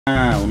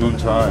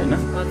हुनुहुन्छ हैन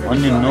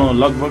अनि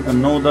लगभग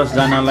 9-10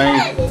 जनालाई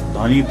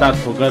धनिता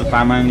ठोकर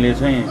तामाङले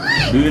चाहिँ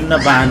विभिन्न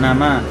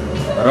बाहनामा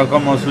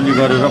रकम असुली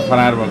गरेर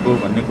फरार भएको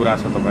भन्ने कुरा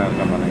छ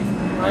तपाईहरुका भनाइ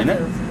हैन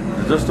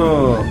जस्तो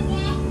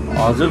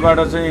हजुरबाट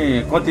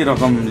चाहिँ कति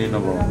रकम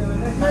लिनुभयो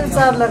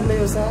 4 लाख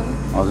लियो सर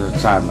हजुर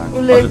 4 लाख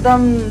उले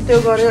एकदम त्यो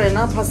गर्यो हैन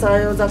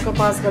फसायो जक्क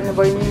पास गर्ने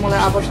बहिनी मलाई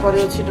आपत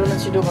पर्यो छिटो न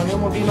छिटो भन्यो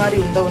म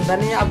बिमारी हुँदा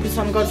नि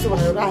अपरेसन गर्छु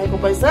भनेर आएको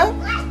पैसा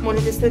म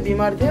नि त्यस्तै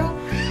बिमार थियो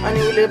अनि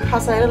उले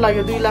फसाएर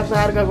लाग्यो 2 लाख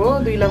अर्काको हो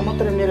 2 लाख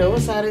मात्र मेरो हो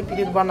सारै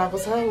पीडित बनाएको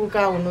छ उ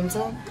का हुनुहुन्छ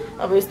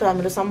अब यस्तो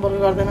हामीले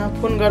सम्पर्क गर्दैन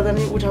फोन गर्दैन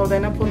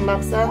उठाउँदैन फोन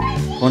लाग्छ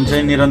फोन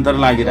चाहिँ निरन्तर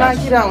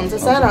लागिरा हुन्छ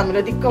सर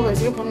हामीले दिक्क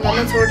भइसक्यो फोन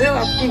गर्न छोड्यो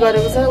अब के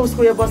गरेको छ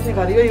उसको यो बस्ने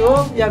घर यही हो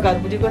या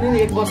घरबुटीको नि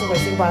 1 वर्ष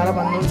भइसक्यो भाडा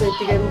भन्नुहुन्छ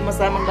यतिकै रुममा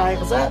सामान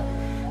राखेको छ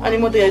अनि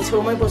म त यहाँ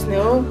छेउमै बस्ने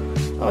हो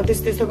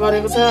त्यस्तो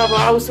गरेको छ अब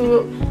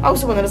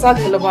आउँछु भनेर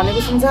साथीहरुले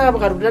भनेको सुन्छ अब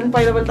घरबाट पनि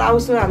पहिला त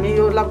आउँछु हामी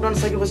यो लकडाउन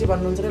सकेपछि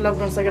भन्नुहुन्छ रे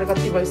लकडाउन सकेर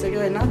कति भइसक्यो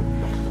हैन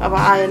अब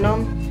आएन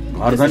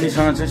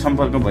घरधनीसँग चाहिँ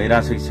सम्पर्क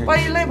भइराछ कि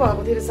पहिल्यै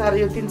भएको थियो सर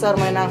यो 3-4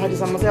 महिना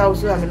अगाडिसम्म चाहिँ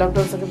आउँछु हामी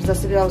लकडाउन सकेपछि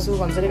जसरी आउँछु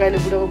भन्छ रे कहिले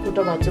बुढाको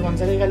खुट्टा भाँच्छु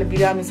भन्छ रे कहिले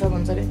बिरामी छ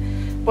भन्छ रे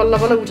पल्ल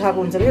उठाएको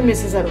हुन्छ रे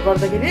मेसेजहरु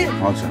गर्दाखेरि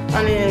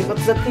अनि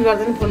जति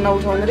गर्दा नि फोन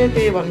नउठाउने रे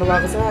त्यही भन्नु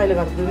भएको छ अहिले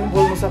घरको पनि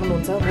बोल्न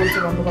सक्नुहुन्छ बोल्छु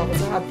भन्नु भएको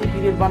छ अति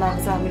पिरियड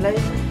बनाएको छ हामीलाई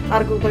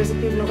अर्को पैसा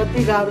तिर्नु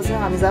कति गाह्रो छ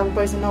हामी जब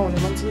पैसा नहुने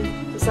मान्छे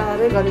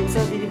सारै गरिन्छ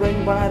दिदी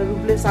बहिनी बनाएर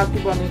रूपले साथी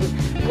बनेको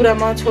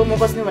कुरामा छेउमा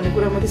बस्ने भन्ने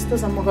कुरामा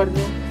त्यस्तोसम्म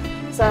गरिदियो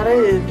सारै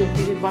त्यो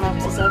पिरियड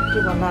बनाएको छ के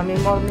भन्नु हामी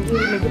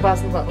मर्ने कि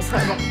बाँच्नु भएको छ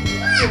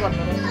के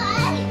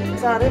भन्नु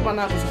सारै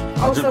बनाएको छ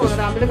आउँछ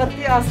भनेर हामीले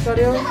कति आश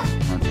गर्यो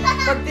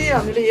कति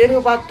हामीले हेर्यो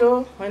बाटो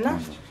हैन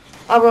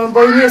अब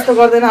बहिनी यस्तो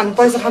गर्दैन हामी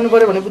पैसा खानु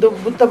पर्यो भने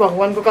बुद्ध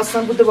भगवानको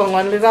कसम बुद्ध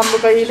भगवानले राम्रो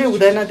कहिले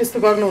हुँदैन त्यस्तो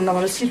गर्नुहुन्न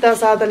भने सीता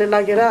सादाले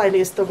लागेर अहिले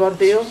यस्तो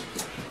गर्दियो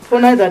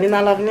फोनै धनी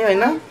नलाग्ने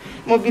हैन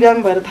म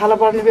बिरामी भएर थाला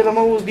पर्ने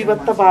बेलामा उ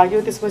विपत्त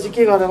भाग्यो त्यसपछि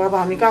के गरौँ अब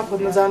हामी कहाँ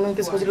खोज्न जानु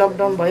त्यसपछि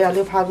लकडाउन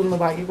भइहाल्यो फागुनमा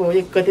भागेको हो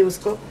 1 गते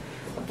उसको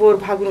पोहोर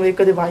फागुनमा 1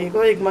 गते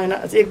भागेको 1 महिना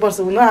 1 वर्ष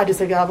हुन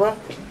आँटिसक्यो अब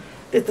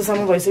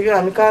त्यस्तोसम्म भइसक्यो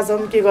हामी कहाँ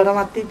जाउँ के गरौँ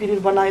अति पिरियड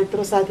बनायो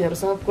यत्रो साथीहरु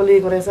सबको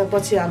लिएको रहेछ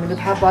पछि हामीले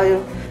थाहा पायो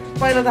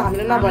पहिला त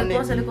हामीले नभन्ने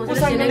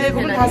उसँग लिएको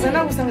पनि थाहा छैन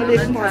उसँग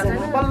लिएको पनि थाहा छैन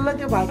बल्ल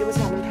त्यो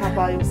भागेपछि हामीले थाहा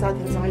पायो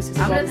साथीहरुसँग यसो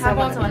हामीले थाहा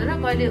पाउँछ भनेर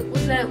कहिले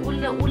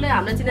उसले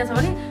हामीलाई चिनेछ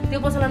भने त्यो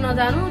पसलमा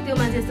नजानु त्यो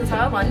मान्छे यस्तो छ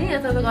भन्ने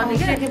यस्तो गर्ने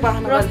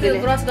के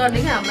क्रस गर्ने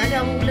के हामीलाई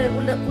अब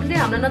उसले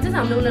हामीलाई नचिन्छ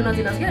हामीले उसले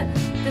नचिनस् के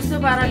त्यस्तो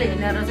पाराले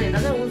हिँडेर चाहिँ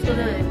हैन उसको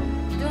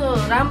त्यो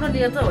राम्रो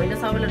नियत चाहिँ होइन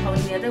सबैले ठाउँ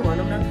नियतै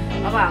भनौँ न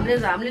अब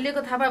हामीले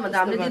लिएको थाहा पायो भने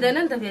हामीले दिँदैन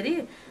नि त फेरि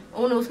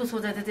उनी उसको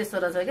सोचाइ चाहिँ त्यस्तो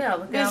रहेछ क्या अब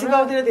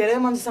प्रिन्सिपलतिर धेरै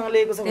मान्छेसँग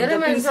लिएको छ धेरै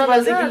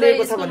मान्छेसँग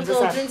लिएको छ भन्छ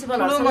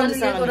प्रिन्सिपलहरुसँग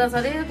लिएको रहेछ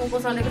अरे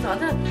कोसँग लिएको छ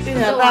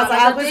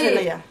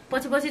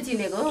भन्छ पछि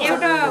चिनेको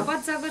एउटा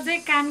बच्चाको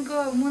चाहिँ कानको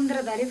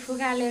मुन्द्रधरी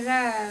फुकालेर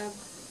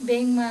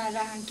ब्याङ्कमा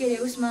के अरे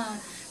उसमा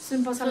सुन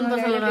पसलमा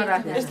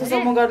राखेको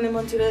यस्तोसम्म गर्ने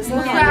मान्छे रहेछ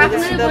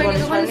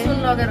सुन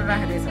लगेर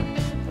राखेको छ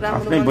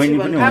आफ्नै बहिनी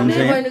पनि हुनुहुन्छ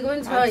यहाँ बहिनीको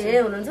पनि छ यही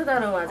हुनुहुन्छ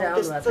तर उहाँ चाहिँ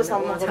आउनु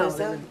भएको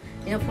छैन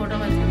यहाँ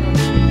फोटोमा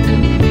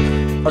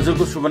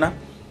हजुरको शुभ नाम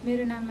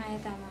मेरो नाम माया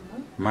तामाङ हो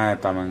माया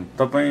तामाङ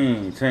तपाई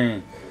चाहिँ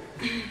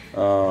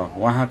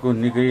उहाँको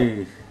निकै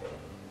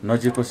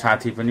नजिकको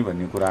साथी पनि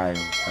भन्ने कुरा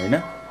आयो हैन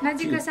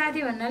नजिकको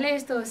साथी भन्नाले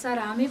यस्तो हो सर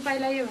हामी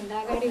पहिला यो भन्दा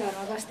अगाडि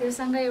घरमा बस्थ्यौ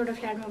सँगै एउटा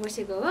फ्ल्याटमा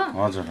बसेको हो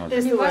हजुर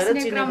अनि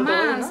बस्ने क्रममा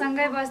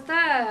सँगै बस्दा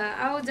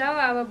आउ जाऊ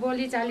अब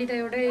बोली चाली त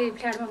एउटै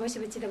फ्ल्याटमा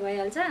बसेपछि त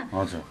भइहाल्छ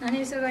अनि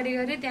यसो गरी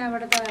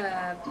त्यहाँबाट त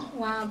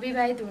उहाँ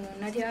विवाहित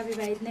हुनुहुन्न थियो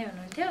अविवाहित नै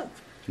हुनुहुन्थ्यो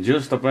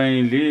जस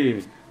तपाईले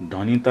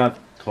धनिता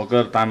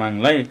ठोकर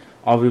तामाङलाई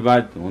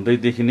अविवाहित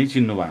हुँदैदेखि नै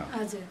चिन्नु भयो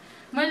हजुर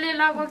मैले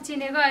लगभग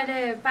चिनेको अहिले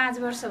 5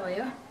 वर्ष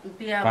भयो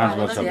 5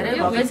 वर्ष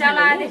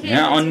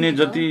यहाँ अन्य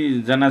जति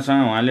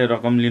जनासँग उहाँले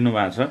रकम लिनु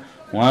भएको छ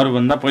उहाँहरु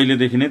भन्दा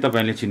पहिलेदेखि नै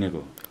तपाईले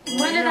चिनेको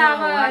मैले त अब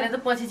उहाँले त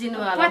पछि चिन्नु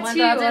होला म त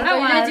अझै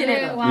पहिले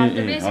चिनेको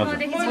उहाँले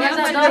बेसकोदेखि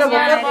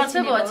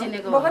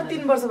चिनेको बगर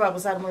 3 वर्ष भएको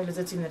सर मैले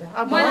चाहिँ चिनेर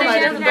अब मैले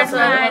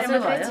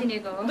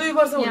चिनेको 2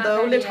 वर्ष हुँदा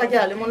उले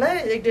ठगिहाल्यो मलाई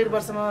 1.5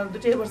 वर्षमा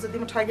 2.5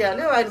 वर्षदेखि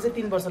ठगिहाल्यो अहिले चाहिँ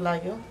 3 वर्ष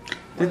लाग्यो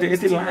त्यति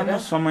यति लामो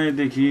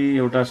समयदेखि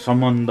एउटा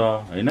सम्बन्ध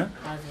हैन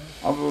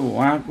अब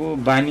उहाँको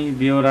बानी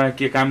बेहोरा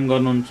के काम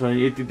गर्नुहुन्छ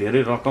यति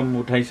धेरै रकम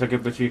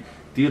उठाइसकेपछि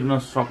तिर्न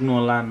सक्नु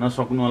होला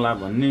नसक्नु होला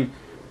भन्ने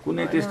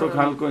कुनै त्यस्तो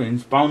खालको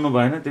हिन्स पाउनु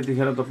भएन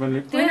त्यतिखेर तपाईले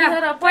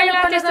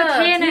पहिला त्यस्तो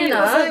थिएन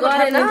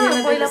गरेन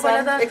पहिला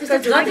त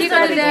जति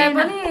ल्याए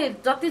पनि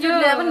जति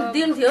ल्याए पनि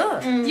दिन्थ्यो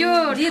यो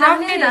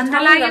ठग्ने धन्दा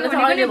लागेको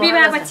भनेको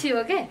विवाहपछि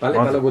हो के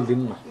पाले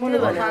बोल्दिनु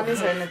मलाई थाहा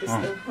छैन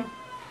त्यस्तो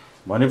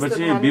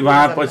भनेपछि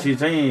विवाहपछि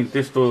चाहिँ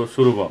त्यस्तो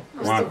सुरु भयो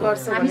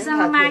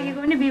हामीसँग मागेको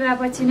पनि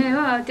विवाहपछि नै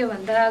हो त्यो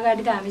भन्दा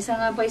अगाडि त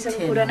हामीसँग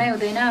पैसाको कुरा नै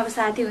हुँदैन अब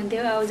साथी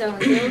हुन्थ्यो आउजा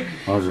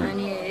हुन्थ्यो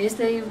अनि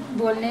यस्तै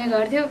बोल्ने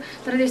गर्थ्यो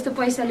तर त्यस्तो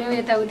पैसा ल्याउ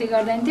यताउति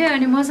गर्दैन थियो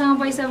अनि मसँग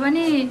पैसा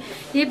पनि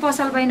यही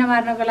पसल पाइन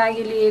मार्नको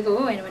लागि लिएको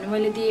हो हैन भने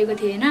मैले दिएको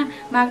थिएन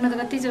माग्न त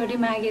कतिचोटि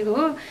मागेको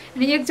हो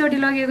अनि एकचोटि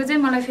लगेको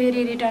चाहिँ मलाई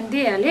फेरि रिटर्न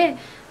दिइहाले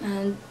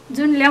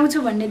जुन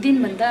ल्याउँछु भन्ने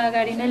दिनभन्दा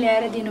अगाडि नै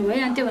ल्याएर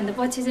दिनुभयो अनि त्योभन्दा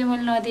पछि चाहिँ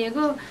मैले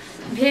नदिएको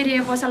फेरि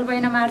पसल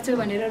पैना मार्छु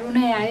भनेर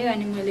रुनै आयो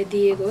अनि मैले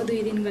दिएको हो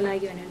 2 दिनको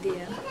लागि भनेर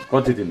दिएँ।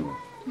 कति दिनुभयो?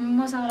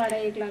 मसँग लडा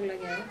 1 लाख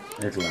लाग्यो।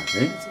 1 लाख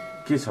है?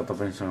 के छ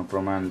तपाईसँग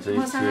प्रमाण चाहिँ?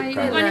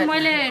 अनि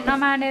मैले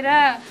नमानेर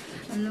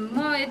म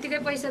यतिकै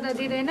पैसा त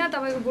दिँदैन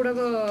तपाईँको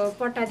बुढोको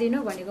पट्टा दिनु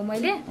भनेको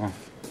मैले।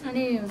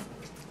 अनि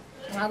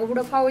उहाँको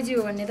बुढो फौजी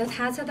हो भन्ने त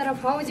थाहा छ, तर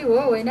फौजी हो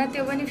होइन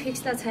त्यो पनि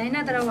फिक्स त छैन,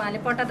 तर उहाँले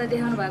पट्टा त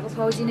देखाउनु भएको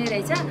फौजी नै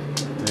रहेछ।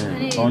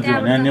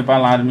 अनि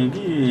नेपाल आर्मी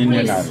कि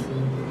इन्डियन आर्मी?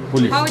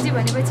 पुलिस फौजी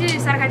भनेपछि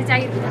सरकारी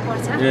जागिरभित्र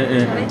पर्छ।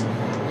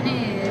 अनि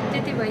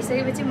त्यति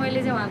भइसकेपछि मैले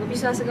चाहिँ उहाँको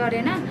विश्वास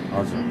गरेन।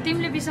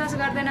 तिमीले विश्वास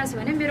गर्दैनस्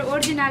भने मेरो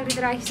ओरिजिन नागरिक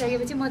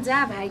राखिसकेपछि म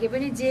जहाँ भागे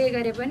पनि जे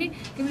गरे पनि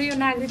तिमीले यो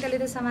नागरिकताले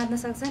त समात्न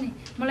सक्छ नि,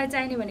 मलाई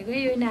चाहिने भनेको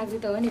यो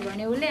नागरिकता हो नि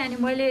भने उसले। अनि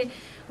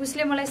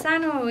उसले मलाई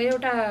सानो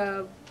एउटा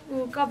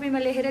कपीमा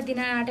लेखेर दिन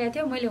आँटेको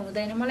थियो, मैले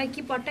हुँदैन मलाई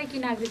कि पट्टा कि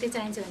नागरिकता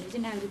चाहिन्छ भने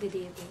चाहिँ नागरिकता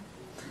दिएको।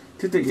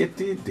 त्यो त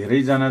यति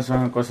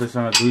धेरैजनासँग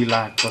कसैसँग 2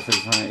 लाख,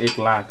 कसैसँग 1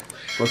 लाख,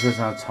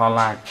 कसैसँग 6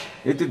 लाख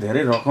यति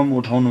धेरै रकम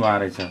उठाउनु भएको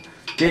रहेछ।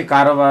 केही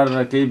कारोबार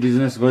र केही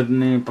बिजनेस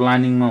गर्ने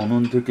प्लानिङमा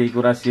हुनुहुन्थ्यो, केही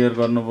कुरा सेयर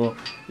गर्नुभयो,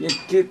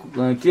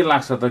 के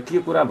लाग्छ त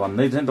के कुरा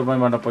भन्दै चाहिँ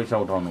तपाईँबाट पैसा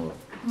उठाउनु भयो?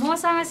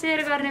 मसँग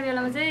सेयर गर्ने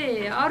बेलामा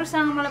चाहिँ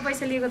अरूसँग मलाई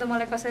पैसा लिएको त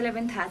मलाई कसैलाई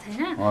पनि थाहा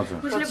छैन।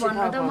 उसले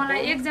भन्नु त मलाई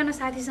एकजना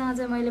साथीसँग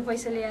चाहिँ मैले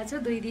पैसा ल्याएको छु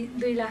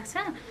 2 लाख छ,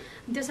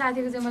 त्यो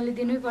साथीको चाहिँ मैले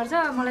दिनै पर्छ,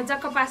 मलाई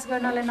जक्क पास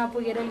गर्नलाई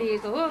नपुगेर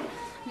लिएको हो।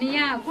 अनि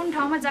यहाँ कुन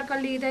ठाउँमा जक्क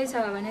लिँदैछ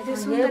भने त्यो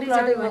सुन्दरी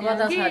जग्गा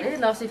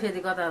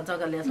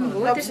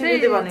त्यस्तै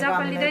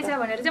जक्क लिँदैछ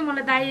भनेर चाहिँ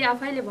मलाई दाइ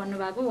आफैले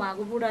भन्नुभएको,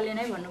 उहाँको बुढाले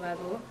नै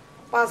भन्नुभएको हो।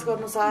 पास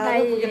गर्नु साह्रै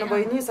पुगेन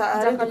बहिनी,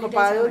 साह्रै दुःख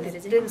पायो,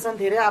 टेन्सन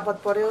धेरै आपत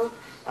पर्यो।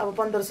 अब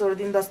 15-16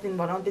 दिन 10 दिन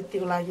भनौँ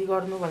त्यतिको लागि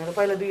गर्नु भनेर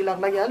पहिला 2 लाख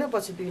लागिहाल्यो,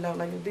 पछि 2 लाख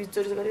लाग्यो, 2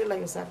 चोरी गरी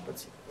लाग्यो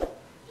साथपछि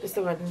यस्तो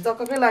गरिदिनु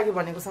जक्कै लाग्यो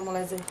भनेको छ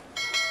मलाई चाहिँ।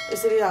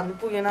 यसरी हामी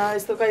पुगेन,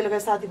 यस्तो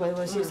कहिलेकाहीँ साथी भयो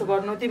भएपछि यसो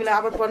गर्नु, तिमीलाई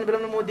आपत पर्ने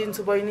बेलामा म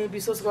दिन्छु बहिनी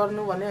विश्वास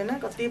गर्नु भन्यो होइन।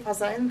 कति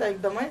फसायो नि त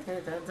एकदमै,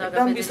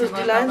 एकदम विश्वास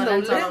दिलायो नि त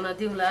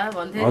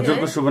उसले।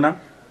 हजुरको शुभ नाम?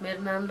 मेरो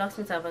नाम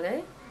लक्ष्मी चापागाई।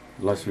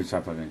 लक्ष्मी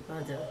चापागाई।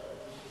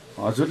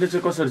 हजुरले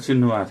चाहिँ कसरी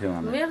चिन्नु भएको थियो?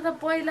 मेरो त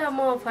पहिला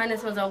म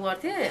फाइनेन्समा जब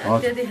गर्थेँ,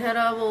 त्यतिखेर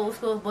अब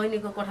उसको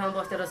बहिनीको कोठामा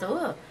बस्दै रहेछ हो।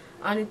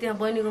 अनि त्यहाँ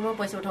बहिनीकोमा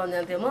पैसा उठाउन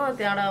जान्थेँ म,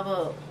 त्यहाँबाट अब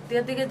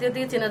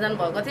त्यतिकै चिनाजान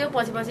भएको थियो।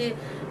 पछि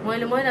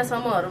मैले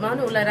महिनासम्महरूमा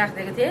पनि उसलाई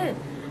राखिदिएको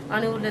थिएँ।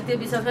 अनि उसले त्यो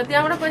विश्वास गरेर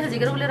त्यहाँबाट पैसा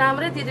झिकेर उसले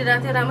राम्रै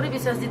तिरिरहेको थियो, राम्रै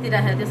विश्वास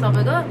जितिराखेको थियो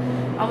सबैको।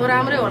 अब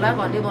राम्रै होला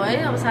भन्ने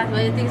भयो। अब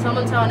साथीभाइ यतिसम्म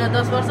छ भने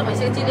 10 वर्ष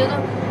भइसक्यो चिनेको,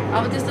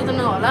 अब त्यस्तो त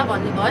नहोला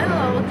भन्ने भयो।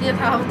 अब के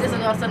थाहा अब त्यसो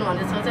गर्छन्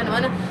भन्ने सोचेन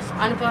भएन।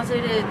 अनि पछि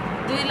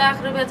 2 लाख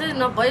रुपियाँ चाहिँ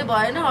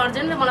भएन,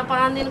 अर्जेन्टली मलाई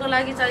 5 दिनको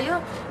लागि चाहियो,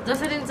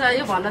 जसरी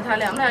चाहियो भन्न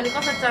थाल्यो हामीलाई। अनि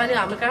कसरी चाहियो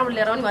हाम्रो कहाँबाट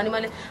लिएर आउने भने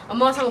मैले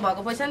मसँग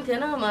भएको पैसा पनि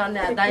थिएन।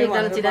 दाइ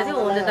एकजना चिना थियो,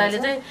 उसले दाइले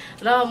चाहिँ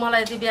ल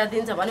मलाई यति बिहा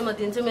दिन्छ भने म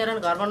दिन्छु, मेरो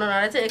घर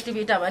बनाउन रहेछ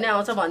एक्टिभिटा भने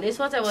आउँछ भन्ने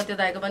सोच। अब त्यो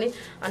दाइको पनि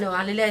अनि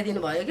उहाँले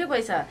ल्याइदिनु भयो कि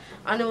पैसा,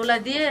 अनि उसलाई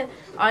दिएँ।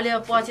 अहिले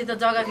पछि त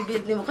जग्गा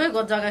बेच्ने खोइ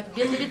जग्गा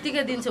बेच्ने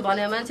बित्तिकै दिन्छु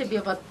भने मान्छे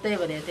बेपत्तै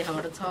भने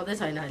त्यहाँबाट छँदै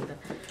छैन। अहिले त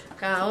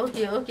कहाँ हो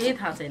के हो केही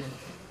थाहा छैन।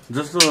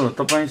 जस्तो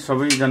तपाईँ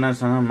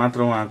सबैजनासँग मात्र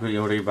उहाँको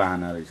एउटै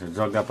बाहना रहेछ,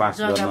 जग्गा पास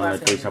गर्नलाई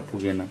पैसा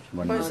पुगेन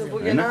भन्ने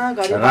होइन।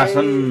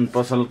 रासन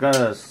पसलका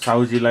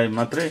साउजीलाई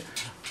मात्रै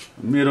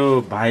मेरो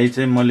भाइ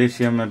चाहिँ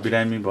मलेसियामा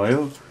बिरामी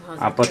भयो,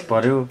 आपत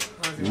पर्यो,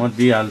 म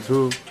दिइहाल्छु,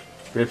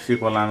 पेप्सी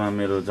कोलामा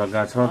मेरो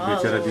जग्गा छ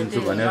बेचेर दिन्छु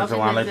भनेर चाहिँ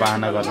उहाँलाई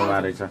बाहना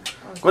गर्नुभएको रहेछ।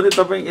 कति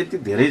तपाईँ यति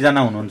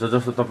धेरैजना हुनुहुन्छ,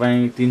 जस्तो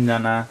तपाईँ 3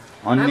 जना,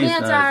 अन्य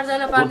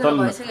टोटल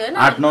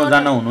 8-9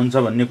 जना हुनुहुन्छ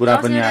भन्ने कुरा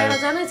पनि आयो।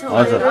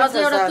 हजुर,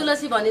 एउटा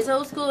तुलसी भन्ने छ,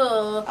 उसको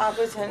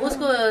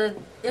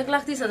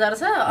 1,30,000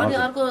 छ। अनि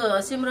अर्को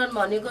सिमरन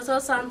भनेको छ,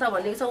 शान्ता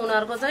भनेको छ,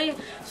 उनीहरूको चाहिँ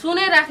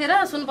सुनै राखेर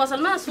सुन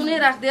पसलमा सुनै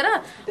राखिदिएर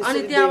अनि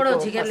त्यहाँबाट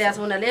झिकेर ल्याएको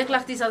छ उनीहरूले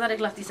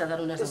 1,30,000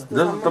 उनीहरूसँग।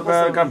 जस्तो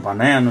तपाईँका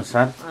भनाइ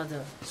अनुसार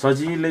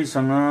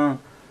सजिलैसँग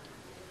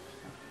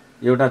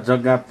एउटा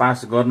जग्गा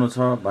पास गर्नु छ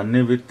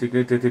भन्ने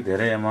बित्तिकै त्यति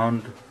धेरै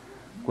एमाउन्ट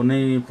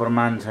कुनै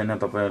प्रमाण छैन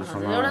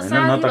तपाईँहरूसँग होइन,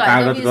 न त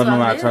कागज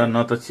गर्नुभएको छ,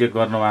 न त चेक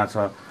गर्नुभएको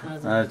छ,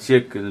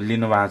 चेक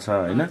लिनुभएको छ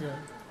होइन,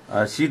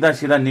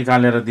 सिधा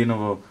निकालेर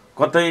दिनुभयो।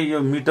 कतै यो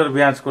मिटर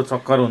ब्याजको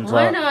चक्कर हुन्छ,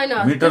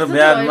 मिटर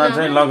ब्याजमा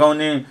चाहिँ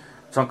लगाउने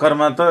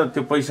चक्करमा त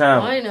त्यो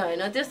पैसा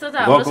होइन त्यस्तो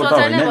त हाम्रो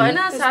सोचाइ नै भएन।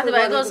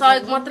 साथीभाइको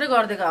सहयोग मात्रै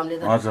गर्दिएको हामीले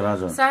त।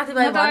 हजुर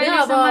साथीभाइ भन्यो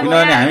अब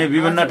किनभने हामी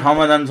विभिन्न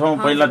ठाउँमा जान्छौँ,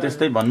 पहिला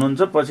त्यस्तै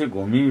भन्नुहुन्छ, पछि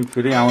घुमी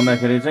फिरी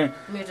आउँदाखेरि चाहिँ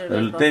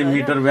त्यही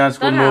मिटर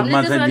ब्याजको लोभमा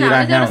चाहिँ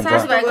दिइराखेको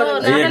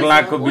हुन्छ। 1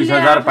 लाखको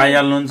 20,000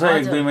 पाइहाल्नुहुन्छ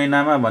 1-2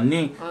 महिनामा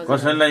भन्ने,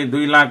 कसैलाई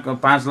 2 लाख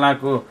 5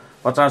 लाखको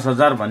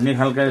 50,000 भन्ने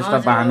खालका यस्ता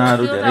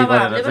बाहनाहरू धेरै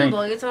गरेर चाहिँ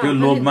त्यो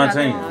लोभमा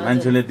चाहिँ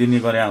मान्छेले दिने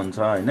गरे हुन्छ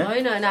होइन।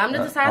 हामीले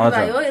त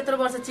साथीभाइ हो, यत्रो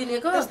वर्ष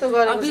चिनेको,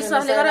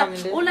 विश्वासले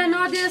गर्दा उसलाई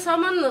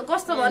नदिएसम्म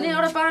कस्तो भने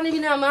एउटा पानी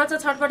बिना माछा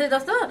छटपटे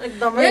जस्तो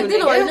 1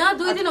 दिन होइन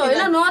 2 दिन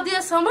होइन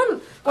नदिएसम्म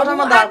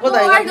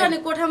गर्ने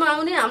कोठामा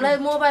आउने, हामीलाई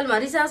मोबाइलमा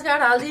रिचार्ज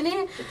कार्ड हालिदिने,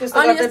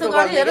 अनि यस्तो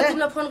गर्ने हेर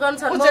तिमीलाई फोन गर्न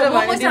छ म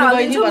पैसा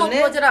हालिदिन्छु, म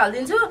खोजेर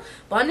हालिदिन्छु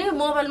भन्ने,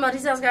 मोबाइलमा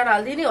रिचार्ज कार्ड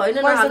हालिदिने, होइन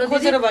नहाल्नु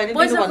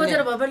पैसा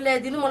खोजेर भए पनि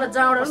ल्याइदिनु, मलाई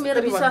जहाँबाट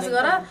मेरो विश्वास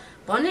गर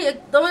भन्ने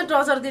एकदमै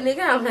टर्चर दिने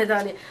क्या हामीलाई त।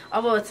 अनि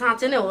अब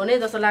साँच्चै नै हो नै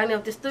जस्तो लाग्ने,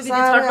 अब त्यस्तो विधि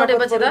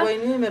छटपटेपछि त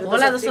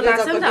होला जस्तो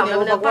लाग्छ नि त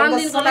हामीलाई। 5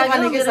 दिनको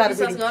लागि विश्वास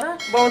गर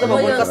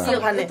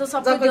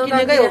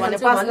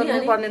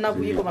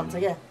नपुगेको भन्छ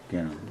क्या,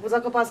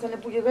 पूजाको पास गर्ने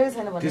पुगेकै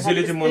छैन भने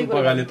त्यसैले चाहिँ मन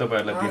पगाले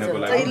तपाईहरुलाई दिनको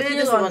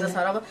लागि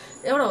सर। अब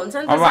एउटा हुन्छ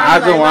नि, अब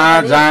आज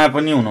उहाँ जहाँ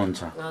पनि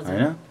हुनुहुन्छ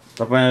हैन,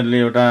 तपाईहरुले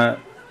एउटा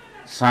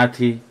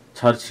साथी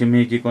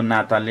छरछिमेकीको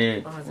नाताले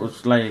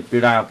उसलाई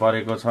पीडा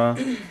परेको छ,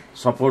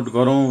 सपोर्ट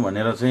गरौँ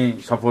भनेर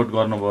चाहिँ सपोर्ट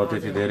गर्नुभयो।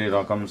 त्यति धेरै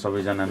रकम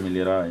सबैजना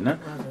मिलेर हैन,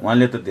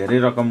 उहाँले त धेरै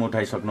रकम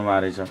उठाइसक्नु भएको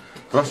रहेछ।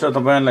 प्रश्न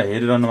तपाईहरुलाई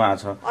हेरिरहनु भएको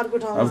छ,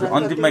 अब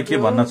अन्तिममा के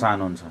भन्न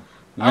चाहनुहुन्छ?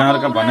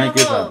 यहाँहरुको भनाइ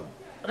के छ?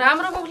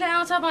 राम्रो मुखले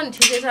आउँछ भने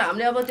ठिकै छ।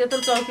 हामीले अब त्यत्रो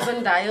चौकी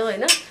पनि धायो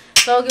हैन,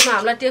 चौकीमा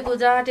हामीलाई टेकु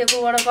जा,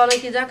 टेकुबाट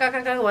कलैकी जा,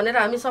 कहाँ भनेर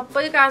हामी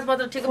सबै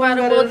कागजपत्र ठिक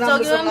पारेर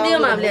चौकीमा पनि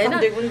दियौँ हामीले हैन।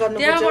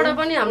 त्यहाँबाट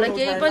पनि हामीलाई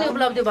केही पनि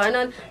उपलब्धि भएन।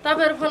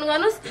 तपाईहरु फोन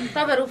गर्नुस्,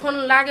 तपाईहरु फोन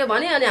लाग्यो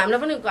भने अनि हामी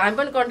पनि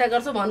कन्ट्याक्ट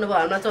गर्छौँ भन्नुभयो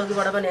हामीलाई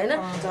चौकीबाट पनि हैन।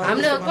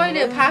 हामीले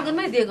कहिले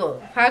फागुनमै दिएको,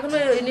 फागुनमै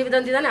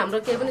निवेदन दिँदा नि हाम्रो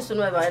केही पनि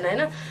सुनवाई भएन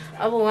हैन।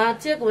 अब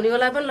उहाँ चेक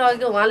हुनेवाला पनि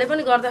लगेको, उहाँले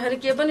पनि गर्दाखेरि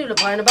केही पनि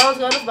भएन, बाउन्स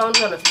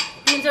गर्नुहोस्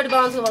 3 चोटि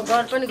बाउन्स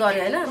पनि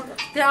गरे हैन।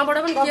 त्यहाँबाट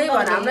पनि केही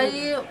भएन,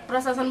 हामीलाई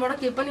प्रशासनबाट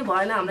केही पनि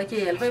भएन, हामीलाई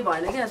केही हेल्पै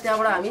भएन क्या।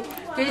 त्यहाँबाट हामी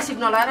केही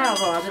सिक्न लगाएर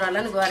अब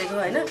हजुरहरूलाई पनि गरेको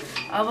हैन।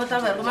 अब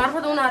तपाईहरुको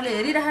मार्फत उनीहरूले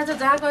हेरिरहेको छ,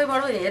 जहाँ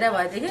कहीँबाट हेरे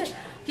भएदेखि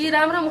कि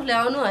राम्रो मुखले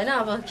आउनु हैन।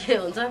 अब के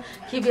हुन्छ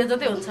कि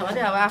बेजतै हुन्छ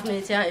भने अब आफ्नो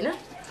इच्छा हैन।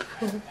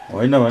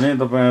 होइन भने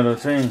तपाईहरु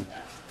चाहिँ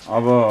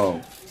अब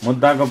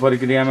मुद्दाको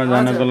प्रक्रियामा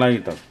जानको लागि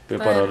त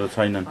पेपरहरु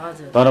छैनन्,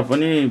 तर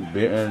पनि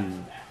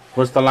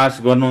खोज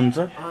तलास गर्नुहुन्छ,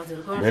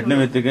 भेट्ने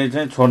बित्तिकै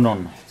चाहिँ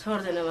छोड्नुहुन्न।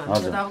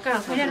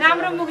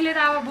 राम्रो मुखले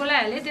त अब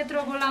बोलाइहाले,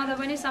 त्यत्रो बोलाउँदा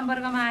पनि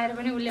सम्पर्कमा आएर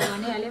पनि उसले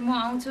भनिहाले म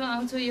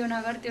आउँछु यो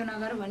नगर त्यो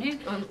नगर भने।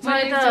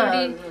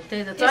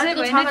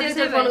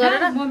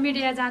 म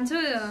मिडिया जान्छु,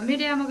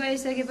 मिडियामा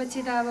गइसकेपछि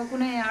त अब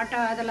कुनै अड्डा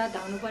अदालत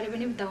धाउनु पर्यो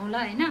पनि धाउँला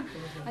होइन।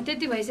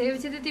 त्यति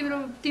भइसकेपछि त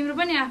तिम्रो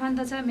पनि आफन्त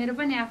छ, मेरो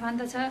पनि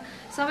आफन्त छ,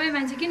 सबै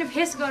मान्छे किन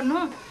फेस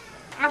गर्नु?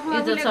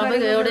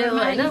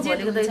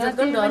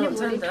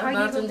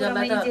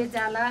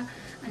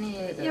 अनि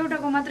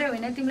एउटाको मात्रै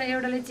होइन, तिमीलाई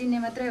एउटाले चिन्ने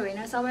मात्रै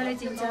होइन, सबैलाई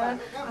चिन्छ।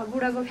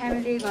 बुढाको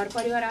फ्यामिली, घर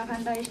परिवार,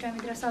 आफन्त,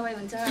 इष्टमित्र सबै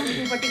हुन्छ,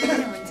 उपट्टिको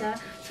पनि हुन्छ।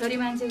 छोरी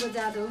मान्छेको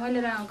जात हो।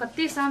 मैले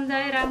कति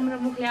सम्झाएँ राम्रो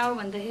मुखले आऊ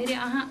भन्दाखेरि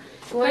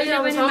कहिले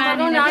पनि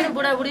मानेन।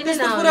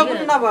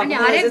 अनि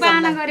हरेक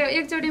बाहना गर्यो।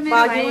 एकचोटि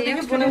मेरो भाइ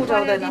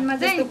दिनमा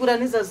चाहिँ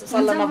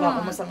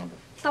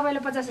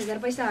तपाईँलाई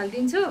 50,000 पैसा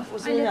हालिदिन्छु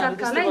अहिले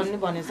तत्कालै।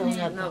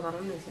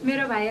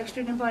 मेरो भाइ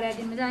एक्सिडेन्ट परेको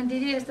दिनमा चाहिँ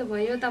दिदी यस्तो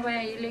भयो,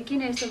 तपाईँले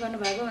किन यस्तो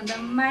गर्नुभएको भन्दा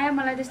माया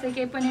मलाई त्यस्तो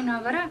केही पनि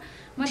नगर,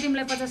 म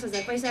तिमीलाई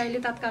 50,000 पैसा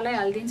अहिले तत्कालै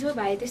हालिदिन्छु,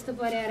 भाइ त्यस्तो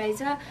परेको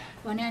रहेछ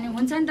भने। अनि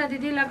हुन्छ नि त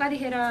दिदी, ल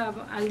कतिखेर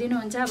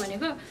हालिदिनुहुन्छ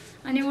भनेको।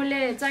 अनि उसले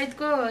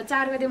चैतको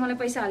 4 गते मलाई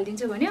पैसा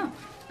हालिदिन्छु भन्यो।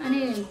 अनि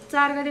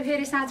 4 गते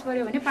फेरि साँझ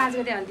पऱ्यो भने 5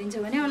 गते हालिदिन्छु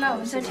भने। ल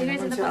हुन्छ ठिकै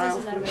छ त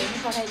 50,000 भयो भने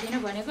पठाइदिनु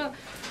भनेको।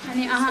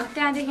 अनि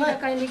त्यहाँदेखि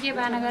कहिले के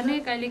बाना गर्ने,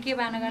 कहिले के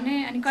बाना गर्ने,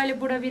 अनि कहिले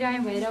बुढा बिरामी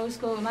भएर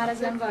उसको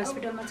महाराजगञ्जको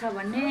हस्पिटलमा छ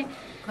भन्ने,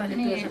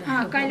 अनि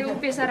कहिले ऊ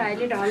प्रेसर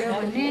हाइले ढल्यो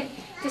भन्ने,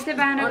 त्यस्तै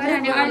बाना गरे।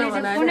 अनि अहिले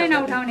चाहिँ फोनै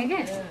नउठाउने के,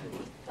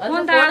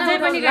 फोन त अझै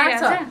पनि गरिरहेको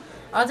छ,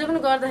 अझै पनि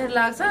गर्दाखेरि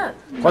लाग्छ।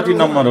 कति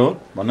नम्बर हो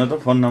भन्नु त?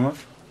 फोन नम्बर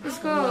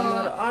उसको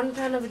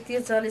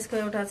 98 को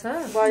एउटा छ,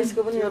 22 को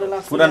पनि एउटा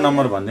लाग्छ। पुरा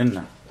नम्बर भनिदिनु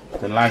न,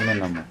 त्यो लाग्ने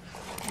नम्बर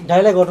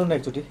डायल गर्नु न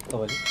एकचोटि।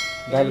 तपाईँले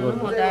डायल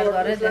गर्नु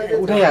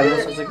उठाइहाल्नु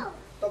सक्छ कि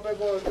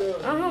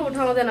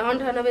उठाउँदैन।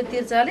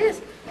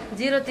 98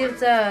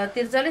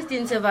 43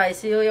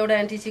 322 यो एउटा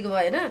एनटिसीको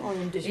भएन।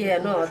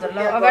 हेर्नु हजुर, ल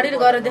अगाडि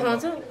गरेर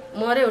देखाउँछु,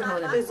 मरै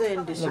उठाउँदैन।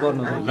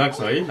 लाग्छ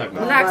है,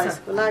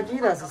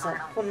 लागिरहेछ सर,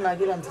 फोन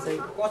लागिरहन्छ चाहिँ।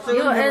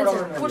 यो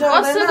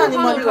कसैको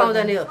फोन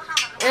उठाउँदैन। यो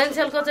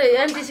एनसेलको चाहिँ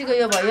एनटिसीको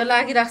यो भयो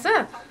लागिरहेको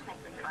छ,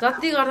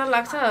 जति गर्दा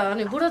लाग्छ।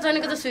 अनि बुढो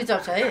जानेको चाहिँ स्विच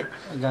अफ छ है,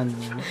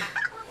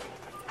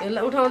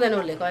 यसलाई उठाउँदैन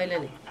उसले कहिले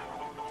नि।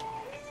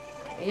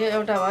 यो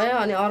एउटा भयो।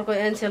 अनि अर्को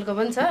एनसेलको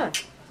पनि छ,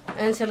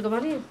 एनसेलको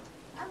पनि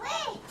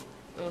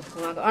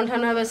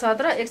 98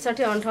 17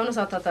 61 58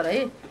 77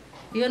 है।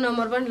 यो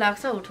नम्बर पनि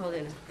लाग्छ,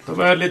 उठाउँदैन।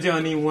 तपाईहरुले चाहिँ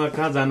अनि उहाँ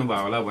कहाँ जानु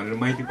भयो होला भनेर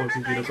माइती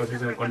पक्षतिर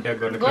कसैसँग कन्ट्याक्ट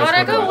गर्ने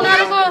गरेको,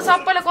 उनीहरुको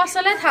सबैलाई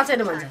कसैलाई थाहा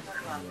छैन भन्छ।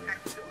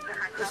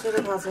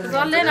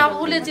 जसले अब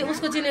उसले चाहिँ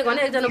उसको चिनेको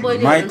भने एकजना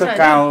बहिनी माइती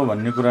कहाँ हो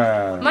भन्ने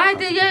कुरा,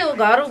 माइती यही हो,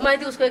 घर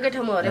माइती उसको एकै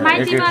ठाउँमा हो अरे।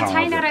 माइतीमा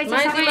छैन रहेछ,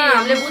 माइतीमा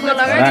हामीले बुझ्न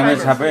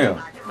लगायो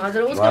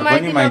हजुर। उसको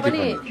माइतीमा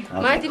पनि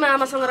माइतीमा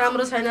आमासँग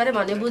राम्रो छैन अरे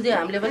भन्ने बुझ्यो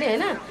हामीले पनि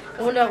हैन।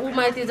 ऊ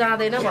माइती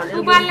जाँदैन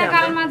भनेर।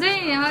 बाल्यकालमा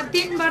चाहिँ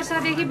 3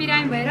 वर्षदेखि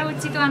बिरामी भएर ऊ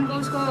चितवनको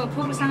उसको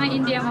फुपूसँग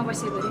इन्डियामा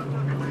बसेको अरे।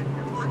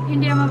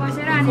 इन्डियामा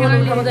बसेर अनि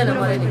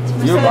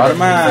यो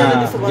घरमा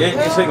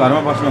यसै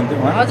घरमा बस्नुहुन्थ्यो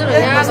हजुर।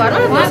 यहाँ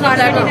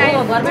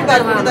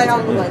घरमा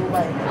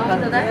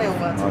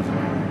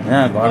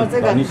यहाँ घर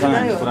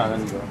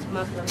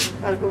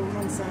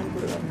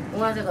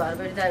उहाँ चाहिँ घर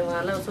भेट्दा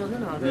उहाँलाई सोध्नु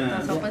न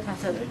सबै थाहा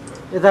छ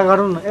यता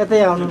गरौँ न यतै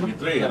आउनु न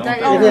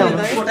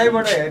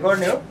कोठाबाट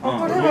गर्ने हो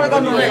कोठाबाट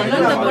गर्नु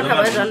कोठा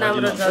भयो झन्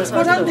राम्रो जल छ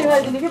कोठा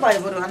देखाइदिनु के भाइ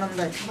बरु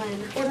आनन्दलाई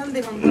कोठा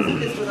देखाउनु पर्छ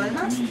त्यसको हैन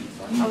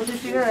अब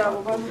त्यतिकै अब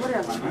गर्नु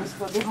पर्यो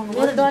यसको देखाउनु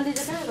मेरो डली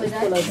चाहिँ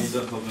कहाँ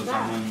गयो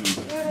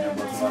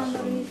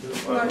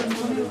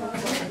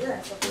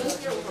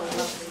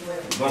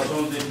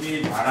वर्षौँदेखि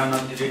भाडा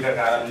नतिरेका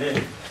कारणले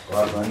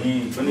घर धनी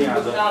पनि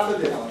आज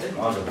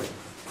हजुर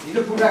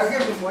हिजो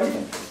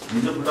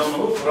फुटाउनु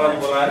हो प्रहरी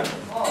बोलाएर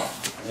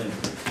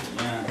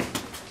यहाँ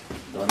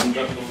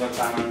धनीका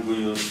तामाङको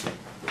यो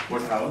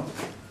कोठा हो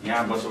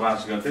यहाँ बसोबास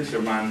गर्थे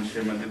श्रीमान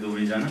श्रीमती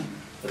दुवैजना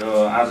र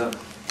आज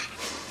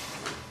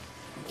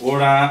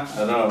ओडा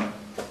र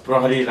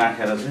प्रहरी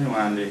राखेर चाहिँ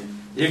उहाँले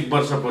 1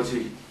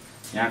 वर्षपछि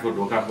यहाँको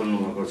ढोका खोल्नु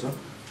भएको छ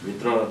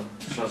भित्र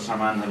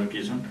सरसामानहरू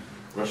के छन्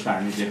प्रश्न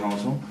हामी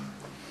देखाउँछौँ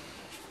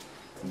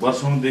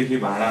वर्षौँदेखि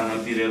भाडा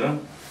नतिरेर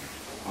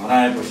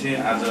हराएपछि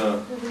आज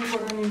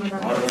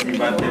हराउने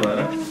बाध्य भएर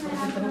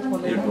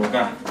यो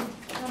ढोका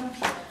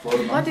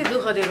कति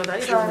दुःख दिएको त है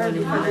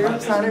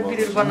साह्रै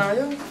पिरियड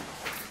बनायो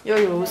यो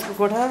उसको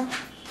कोठा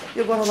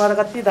यो कोठाबाट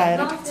कति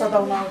धाएर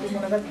सताउन आउँथ्यो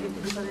मलाई कति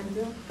दुःख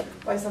दिन्थ्यो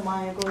पैसा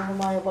मागेको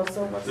माया पर्छ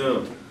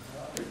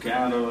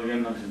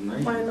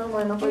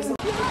महिना पैसा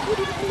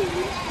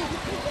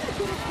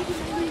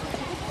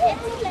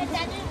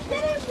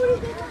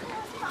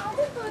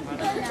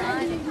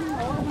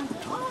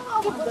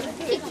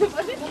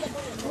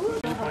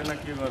पहिला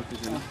के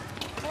गर्थ्यो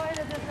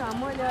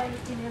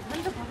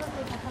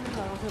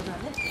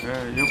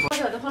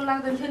फोन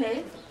लाग्दैन थियो नि है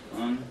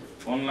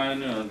फोन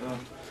लाग्ने हो त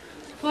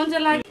फोन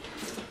चाहिँ लाग्यो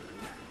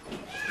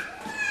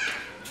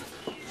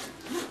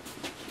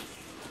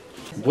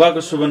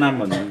बुवाको शुभ नाम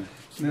भन्नु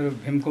मेरो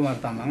भीमकुमार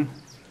तामाङ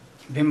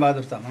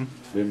भीमबहादुर तामाङ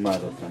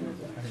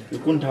यो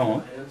कुन ठाउँ हो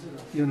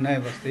यो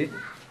नयाँ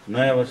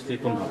बस्ती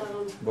कुन ठाउँ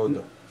बौद्ध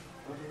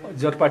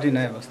जोरपाटी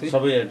नयाँ बस्ती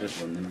सबै एड्रेस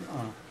भन्दिनु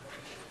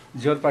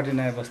जोरपाटी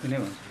नयाँ बस्ती नै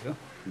भन्छु यो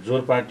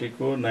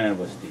जोरपाटीको नयाँ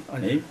बस्ती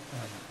है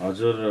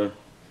हजुर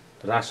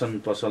रासन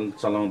पसल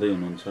चलाउँदै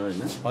हुनुहुन्छ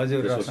होइन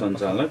हजुर त्यसको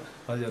सञ्चालक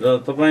र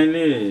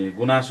तपाईँले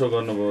गुनासो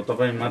गर्नुभयो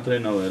तपाईँ मात्रै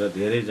नभएर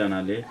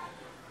धेरैजनाले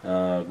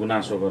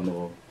गुनासो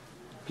गर्नुभयो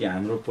कि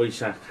हाम्रो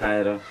पैसा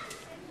खाएर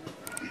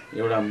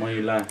एउटा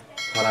महिला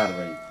फरार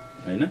भई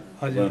होइन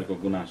उहाँहरूको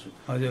गुनासो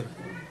हजुर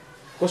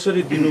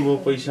कसरी दिनुभयो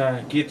पैसा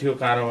के थियो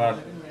कारोबार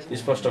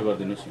स्पष्ट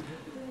गरिदिनुहोस् न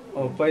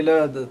पहिला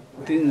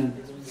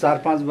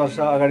 3-4-5 वर्ष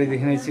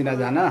अगाडिदेखि नै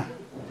चिनाजाना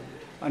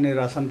अनि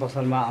रासन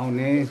पसलमा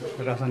आउने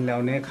रासन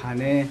ल्याउने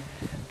खाने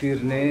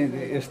तिर्ने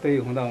यस्तै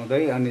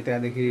हुँदै अनि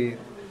त्यहाँदेखि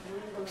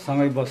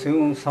सँगै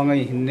बस्यौँ सँगै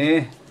हिँड्ने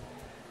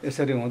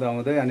यसरी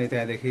हुँदै अनि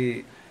त्यहाँदेखि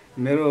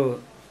मेरो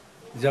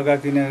जग्गा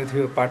किनेको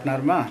थियो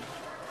पार्टनरमा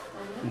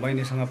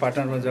बहिनीसँग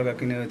पार्टनरमा जग्गा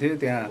किनेको थियो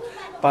त्यहाँ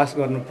पास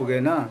गर्नु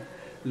पुगेन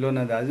लोन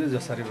दाजु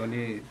जसरी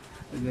पनि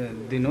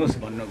दिनुहोस्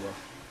भन्नुभयो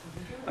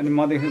अनि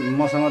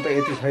मसँग त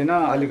यति छैन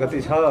अलिकति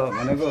छ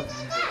भनेको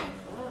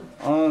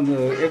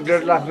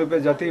 1-1.5 लाख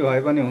रुपियाँ जति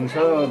भए पनि हुन्छ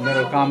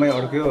मेरो कामै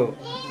अड्क्यो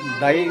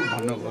दाइ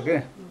भन्नुभयो के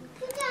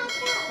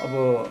अब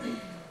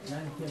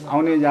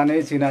आउने जाने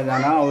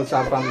चिनाजाना अब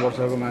 4-5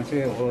 वर्षको मान्छे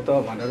हो त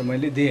भनेर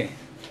मैले दिएँ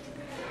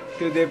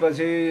त्यो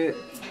दिएपछि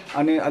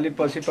अनि अलिक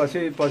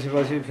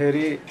पछि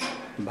फेरि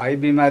भाइ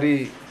बिमारी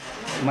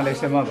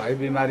मलेसियामा भाइ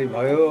बिमारी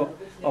भयो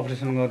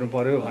अपरेसन गर्नु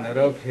पर्यो भनेर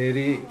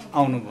फेरि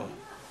आउनुभयो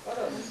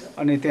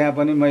अनि त्यहाँ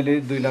पनि मैले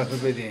 2 लाख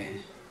रुपियाँ दिएँ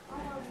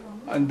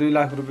अनि 2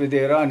 लाख रुपियाँ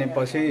दिएर अनि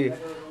पछि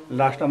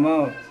लास्टमा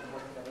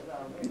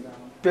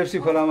पेप्सी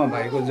खोलामा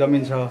भाइको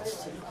जमिन छ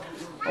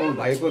अब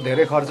भाइको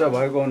धेरै खर्च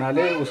भएको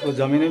हुनाले उसको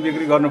जमिनै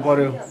बिक्री गर्नु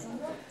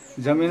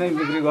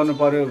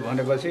पर्यो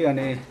भनेपछि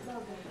अनि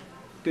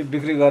त्यो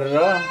बिक्री गरेर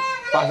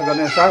पास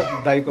गर्ने साथ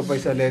दाइको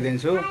पैसा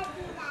ल्याइदिन्छु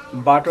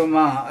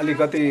बाटोमा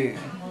अलिकति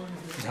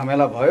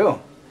झमेला भयो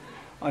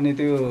अनि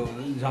त्यो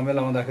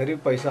झमेला हुँदाखेरि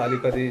पैसा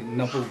अलिकति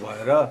नपुग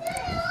भएर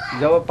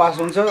जब पास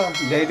हुन्छ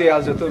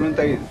ल्याइदिइहाल्छु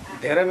तुरुन्तै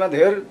धेरैमा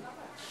धेर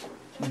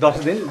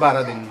 10 दिन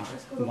 12 दिनमा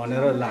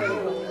भनेर लाग्यो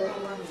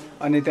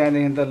अनि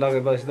त्यहाँदेखि त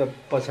लगेपछि त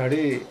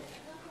पछाडि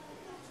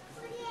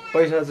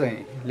पैसा चाहिँ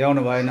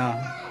ल्याउनु भएन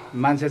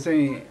मान्छे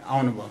चाहिँ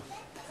आउनुभयो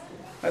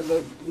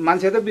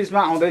मान्छे त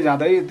बिचमा आउँदै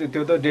जाँदै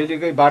त्यो त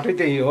डेलीकै बाटै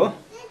त्यही हो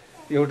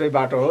एउटै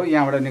बाटो हो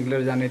यहाँबाट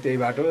निक्लेर जाने त्यही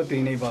बाटो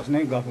त्यही नै बस्ने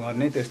गफ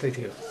गर्ने त्यस्तै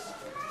थियो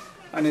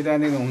अनि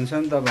त्यहाँदेखि हुन्छ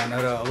नि त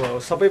भनेर अब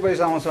सबै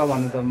पैसा आउँछ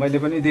भन्नु त मैले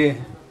पनि दिएँ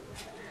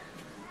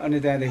अनि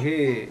त्यहाँदेखि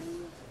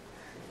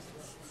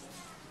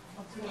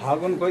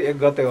फागुनको 1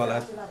 गते होला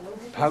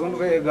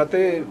फागुनको 1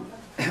 गते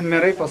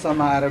मेरै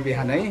पसलमा आएर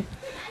बिहानै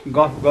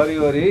गफ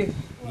गरिवरी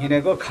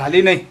हिँडेको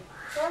खाली नै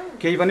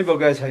केही पनि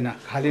बोकेको छैन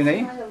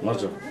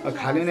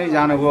खाली नै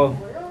जानुभयो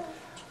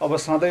अब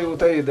सधैँ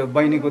उतै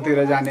बहिनीकोतिर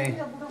जाने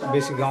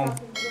बेसी गाउँ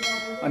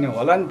अनि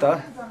होला नि त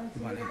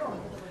भने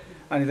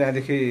अनि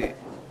त्यहाँदेखि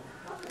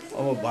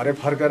अब भरे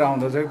फर्केर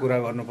आउँदा चाहिँ कुरा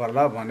गर्नु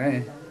पर्ला भने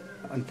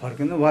अनि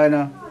फर्किनु भएन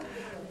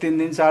 3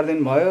 दिन 4 दिन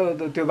भयो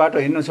त्यो बाटो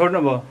हिँड्नु छोड्नु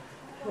भयो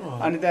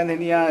अनि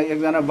त्यहाँदेखि यहाँ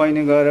एकजना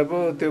बहिनी गएर पो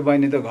त्यो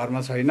बहिनी त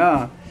घरमा छैन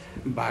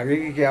भागे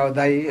कि क्या हो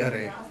दाइ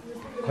अरे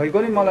खै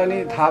पनि मलाई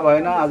नि थाहा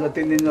भएन आज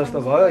 3 दिन जस्तो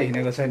भयो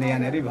हिँडेको छैन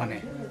यहाँनिर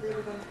भने।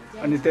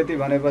 अनि त्यति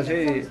भनेपछि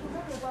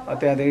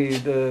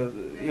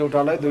त्यहाँदेखि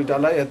एउटालाई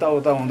दुईटालाई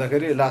यताउता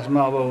हुँदाखेरि लास्टमा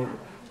अब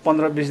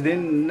 15-20 दिन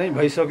नै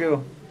भइसक्यो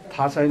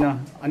थाहा छैन।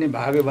 अनि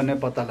भाग्यो भन्ने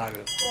पत्ता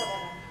लाग्यो।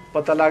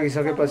 पत्ता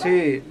लागिसकेपछि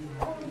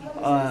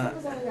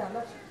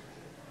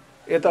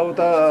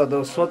यताउता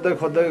सोध्दै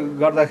खोज्दै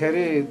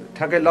गर्दाखेरि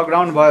ठ्याक्कै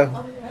लकडाउन भयो।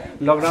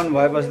 लकडाउन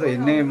भएपछि त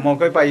हिँड्ने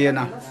मौकै पाइएन।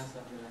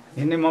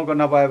 हिँड्ने मौका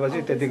नपाएपछि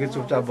त्यतिकै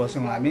चुपचाप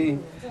बस्यौँ हामी।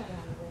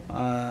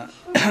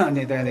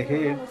 अनि त्यहाँदेखि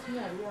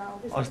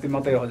अस्ति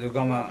मात्रै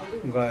हजुरकोमा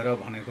गएर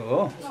भनेको हो।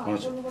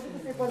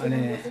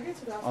 अनि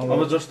अब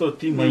जस्तो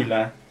ती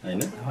महिला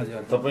हैन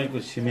हजुर तपाईको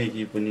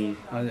छिमेकी पनि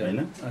हैन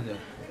हजुर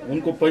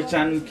उनको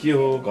पहिचान के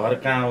हो, घर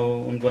कहाँ हो,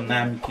 उनको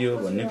नाम के हो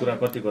भन्ने कुरा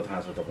कतिको थाहा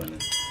छ तपाईलाई?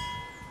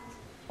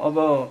 अब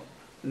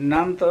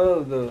नाम त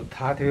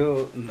थाहा थियो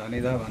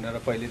धनिता भनेर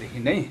पहिलेदेखि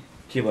नै।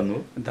 के भन्नु?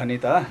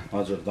 धनिता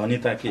हजुर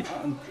धनिता के?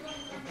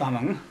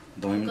 तामाङ।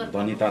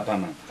 धनिता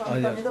तामाङ।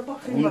 हजुर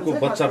उनको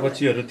बच्चा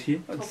बच्चीहरू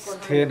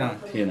थिएन।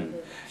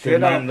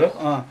 श्रीमान र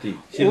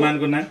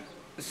श्रीमानको नाम?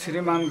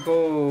 श्रीमानको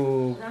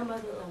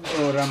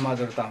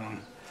रामबहादुर तामाङ।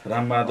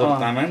 रामबहादुर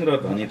तामाङ र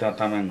धनिता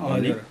तामाङ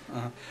अनि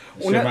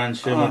श्रीमान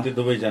श्रीमती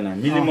दुवैजना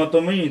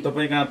मिलिमतमै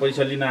तपाईँ कहाँ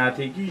पैसा लिन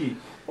आथे कि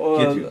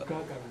के थियो?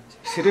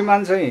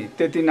 श्रीमान चाहिँ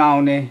त्यति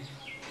नआउने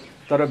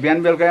तर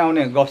बिहान बेलुकै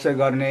आउने गफसप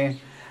गर्ने।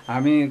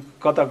 हामी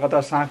कता कता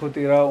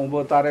साँखुतिर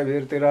उँभो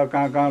तारेभिरतिर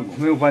कहाँ कहाँ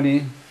घुम्यौँ पनि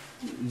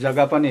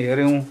जग्गा पनि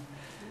हेऱ्यौँ।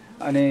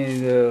 अनि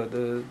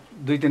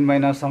 2-3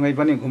 महिना सँगै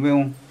पनि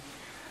घुम्यौँ।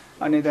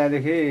 अनि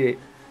त्यहाँदेखि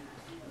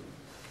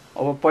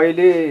अब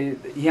पहिले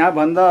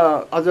यहाँभन्दा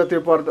अझ त्यो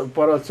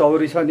पर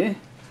चौरी छ नि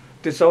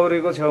त्यो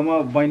चौरीको छेउमा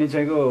बहिनी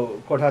चाहिँको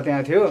कोठा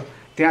त्यहाँ थियो।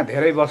 त्यहाँ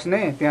धेरै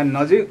बस्ने त्यहाँ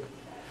नजिक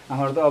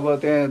हाम्रो त अब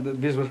त्यहाँ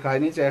बिस्कुट खाए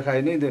नि चिया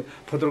खाए नि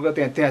फुत्रुको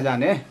त्यहाँ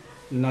जाने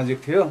नजिक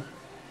थियो।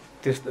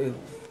 त्यस्तो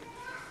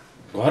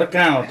घर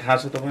कहाँ हो थाहा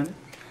छ तपाईँले?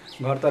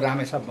 घर त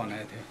रामेछाप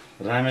बनाएको थियो।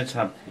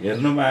 रामेछाप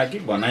हेर्नुभयो कि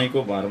भनाइको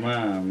भरमा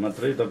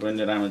मात्रै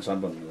तपाईँले रामेछाप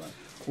भन्नुभयो?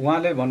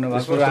 उहाँले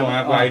भन्नुभएको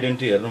उहाँको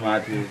आइडेन्टिटी हेर्नु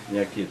भएको थियो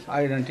या के?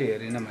 आइडेन्टिटी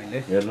हेरिनँ मैले।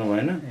 हेर्नु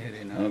भएन?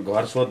 हेरिनँ।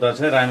 घर सोद्धा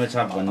चाहिँ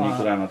रामेछाप भन्ने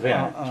कुरा मात्रै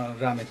आयो।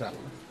 रामेछाप।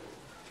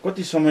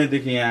 कति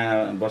समयदेखि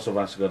यहाँ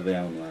बसोबास गर्दै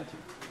आउनुभएको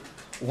थियो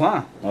उहाँ?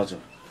 हजुर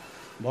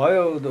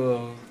भयो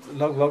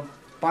लगभग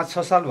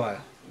 5-6 साल भयो।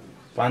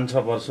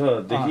 5-6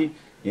 वर्षदेखि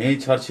यही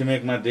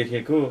छरछिमेकमा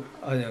देखेको।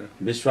 हजुर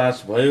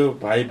विश्वास भयो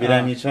भाइ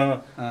बिरामी छ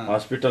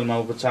हस्पिटलमा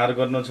उपचार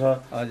गर्नु छ।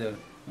 हजुर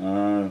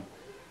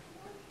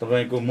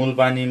तपाईँको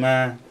मूलपानीमा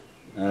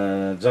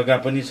जग्गा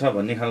पनि छ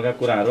भन्ने खालका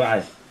कुराहरू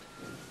आए।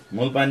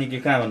 मूलपानी के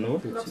कहाँ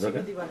भन्नुभयो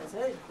जग्गा?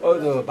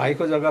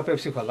 भाइको जग्गा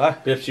पेप्सी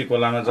खोला। पेप्सी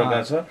खोलामा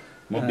जग्गा छ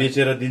म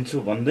बेचेर दिन्छु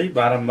भन्दै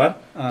बारम्बार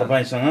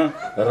तपाईँसँग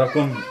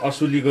रकम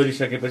असुली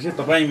गरिसकेपछि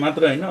तपाईँ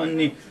मात्र होइन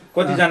अन्य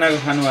कतिजनाको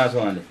खानु भएको छ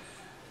उहाँले?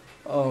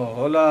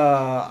 होला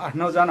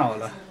 8-9 जना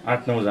होला।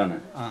 8-9 जना।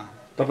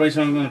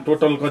 तपाईँसँग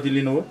टोटल कति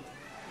लिनुभयो?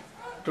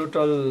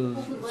 टोटल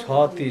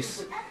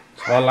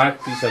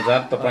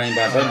 6,30,000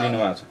 तपाईँबाट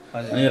लिनुभएको छ।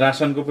 अनि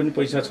रासनको पनि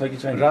पैसा छ कि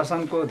छैन?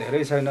 रासनको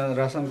धेरै छैन।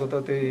 रासनको त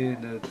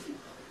त्यही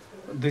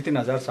 2-3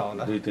 हजार छ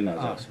होला। 2-3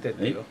 हजार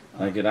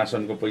है कि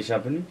रासनको पैसा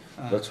पनि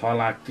र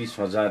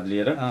 6,30,000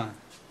 लिएर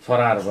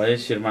फरार भए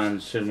श्रीमान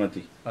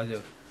श्रीमती।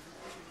 हजुर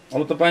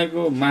अब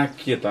तपाईँको माग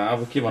के त?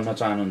 अब के भन्न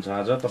चाहनुहुन्छ?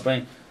 आज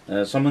तपाईँ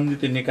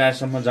सम्बन्धित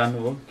निकायसम्म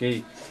जानुभयो,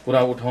 केही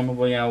कुरा उठाउनु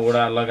भयो, यहाँ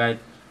वडा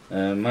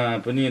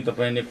लगायतमा पनि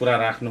तपाईँले कुरा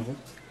राख्नुभयो?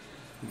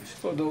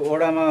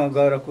 वडामा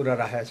गएर कुरा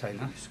राखेको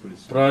छैन।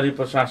 प्रहरी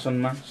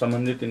प्रशासनमा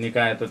सम्बन्धित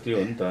निकाय त त्यो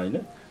हो नि त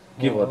होइन?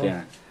 के भयो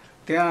त्यहाँ?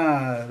 त्यहाँ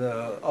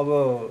अब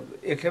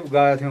एकखेप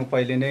गएका थियौँ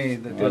पहिले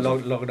नै त्यो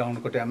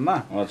लकडाउनको टाइममा।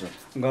 हजुर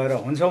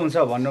गएर हुन्छ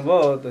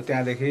भन्नुभयो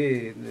त्यहाँदेखि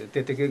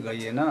त्यतिकै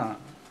गइएन।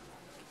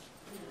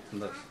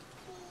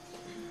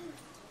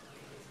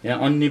 यहाँ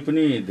अन्य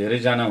पनि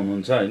धेरैजना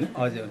हुनुहुन्छ होइन?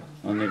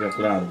 हजुर अन्यका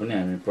कुराहरू पनि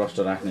हामी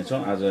प्रश्न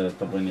राख्नेछौँ।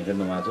 आज तपाईँले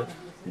हेर्नु भएको छ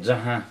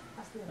जहाँ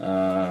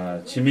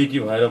छिमेकी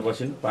भएर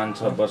बसिन्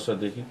 5-6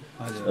 वर्षदेखि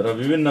र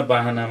विभिन्न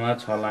बाहनामा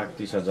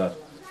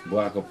 6,30,000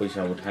 बुवाको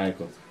पैसा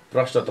उठाएको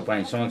प्रश्न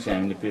तपाईँ समक्ष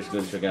हामीले पेश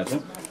गरिसकेका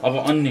छौँ। अब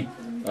अन्य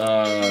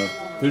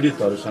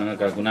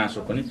पीडितहरूसँगका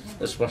गुनासो पनि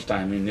स्पष्ट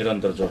हामी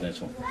निरन्तर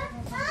जोड्नेछौँ।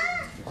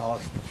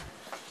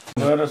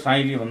 गएर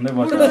साइली भन्दै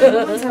बस्छ।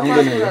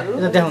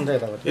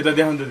 यता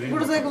देखाउँदै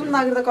पुलिसको पनि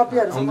नागरिकता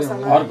कपीहरु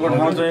सँगसँग अर्को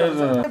ठाउँ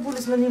चाहिँ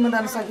पुलिसले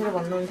निमन्त्रण सकेर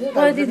भन्नुहुन्थ्यो।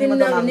 कति दिन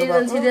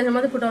निधन सिधेसम्म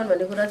मात्रै फुटाउनु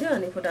भन्ने कुरा थियो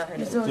अनि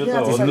फुटाएन।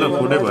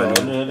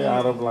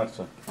 आरोप लाग्छ।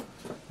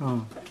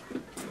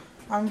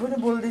 हामी पनि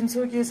बोलिदिन्छु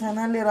के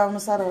छैन लिएर आउनु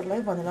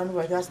सारहरूलाई भनिरहनु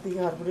भएको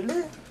अस्तिको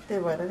हरपुरीले।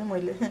 त्यही भएर नि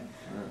मैले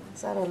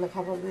सारहरूलाई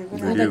खबर दिएको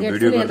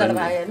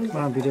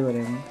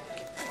नि।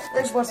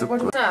 1 वर्ष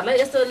बढी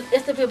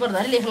यस्तो पेपर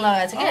धरि लेख्न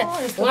लगाएको छ के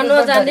उहाँ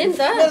नजान्ने नि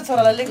त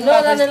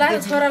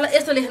नजान्नेलाई छोरालाई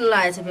यस्तो लेख्न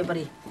लगाएको छ पेपर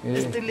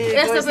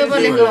यस्तो पेपर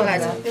लेख्न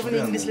लगाएको छ। त्यो पनि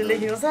इङ्ग्लिसले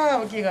लेखेको छ।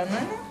 अब के गर्नु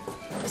हैन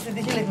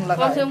यस्तोदेखि लेख्न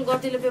लगाएको कमसेकम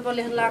कतिले पेपर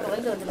लेख्न लगाएको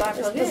भने त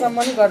बाटो त्यसम्म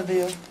नि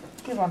गरिदियो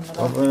के भन्नु।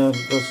 तपाईहरु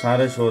त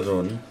साह्रै सोझो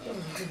हो नि।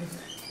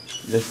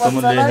 यस्तोमा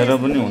लेखेर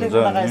पनि हुन्छ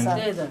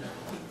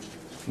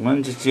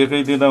मान्छे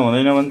चेकै दिँदा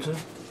हुँदैन भन्छ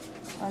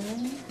अनि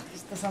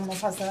यस्तोसम्म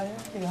फसायो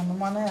के गर्नु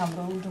मनै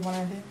हाम्रो उल्टो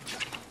बनाइदियो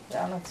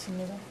अलग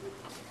छिनेर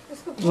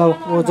ल ओ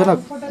जनक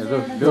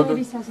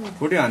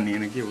फोटो हान्ने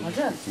हैन के हो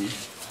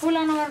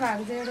फुला नम्बर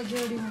भएको चाहिँ एउटा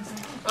जोडीमा छ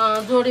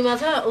जोडीमा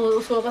छ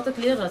उसको कस्तो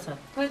क्लियर रहेछ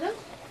खै त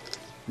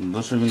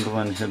दोस्रो दिन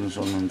तपाईले हेर्न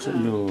सक्नुहुन्छ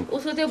यो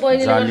उसको त्यो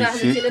बहिनीले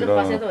राखेको चिनेर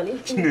फस्या त हो नि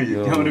किन यो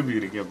क्यामेरा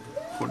बिग्रे के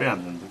फोटो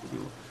हान्नुहुन्छ के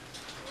हो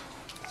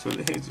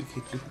सोले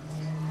खिच्छु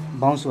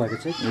बाउन्स भएको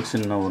चाहिँ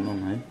एकछिन नभनौँ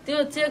है त्यो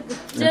चेक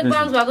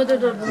बाउन्स भएको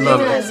त्यो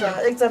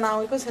एकजना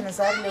आएको छैन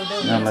सर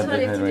यहाँलाई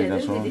देखाइरहेका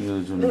छौँ यो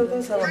जुन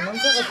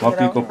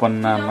कपीको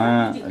पन्नामा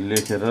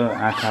लेखेर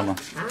आँखामा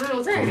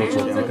ठुलो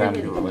छोप्ने काम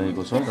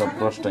भएको छ र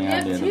प्रष्ट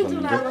यहाँले हेर्न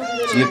सक्नुहुन्छ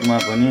चेकमा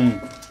पनि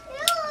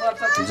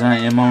जहाँ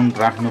एमाउन्ट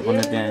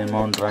राख्नुपर्ने त्यहाँ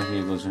एमाउन्ट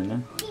राखिएको छैन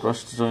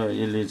प्रष्ट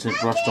यसले चाहिँ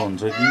प्रष्ट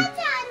हुन्छ कि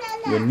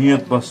यो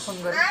नियतवश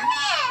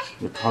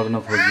यो ठग्न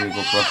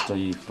खोजिएको प्रष्ट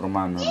यी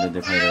प्रमाणहरूले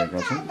देखाइरहेका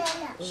छन्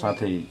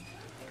साथै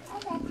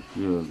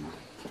यो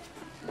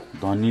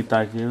धनिता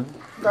के हो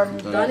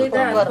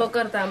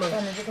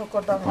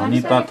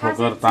धनिता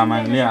थोकर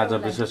तामाङले आज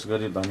विशेष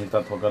गरी धनिता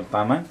थोकर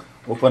तामाङ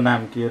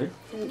उपनाम के अरे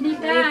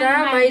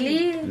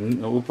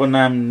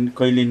उपनाम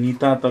कहिले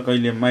निता त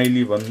कहिले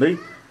माइली भन्दै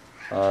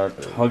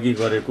ठगी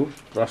गरेको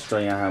प्रश्न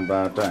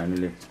यहाँबाट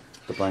हामीले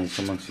तपाईँ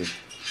समक्ष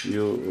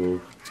यो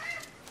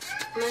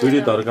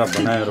पीडितहरूका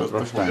बनाएर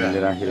प्रश्न हामीले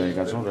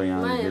राखिरहेका छौँ र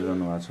यहाँले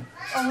हेरिरहनु भएको छ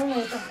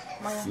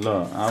ल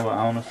अब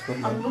आउनुहोस् त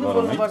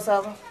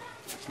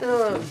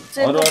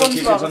अरू के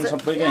छन्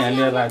सबैका यहाँ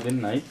लिएर राखिदिनु न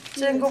है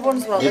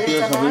यति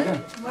हो सबैका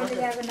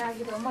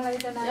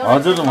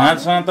हजुर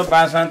उहाँसँग त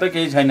बासँग त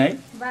केही छैन है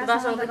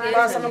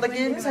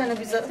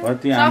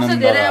कति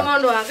आनन्द धेरै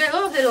एमाउन्ट उहाँकै हो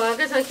फेरि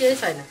उहाँकै छ केही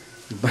छैन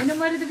होइन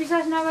मैले त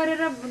विश्वास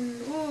नगरेर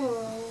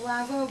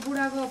उहाँको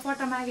बुढाको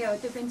पट्टा मागे हो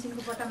त्यो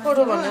पेन्सनको पट्टा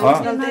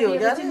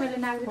मागे मैले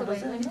नागरिकता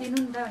भयो भने दिनु नि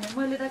त भने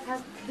मैले त खास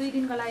 2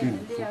 दिनको लागि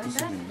दिएँ हो नि त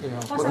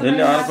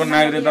यसले अर्को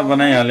नागरिकता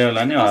बनाइहाल्यो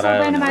होला नि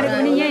हरायो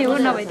पनि यही हो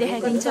नभए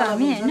देखाइदिन्छ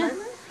हामी होइन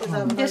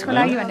त्यसको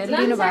लागि भनेर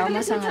लिनु भयो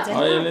मसँग चाहिँ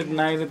अहिले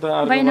नागरिकता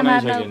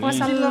अर्को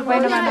पसल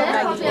बैना मार्नको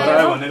लागि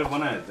भनेर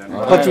बनायो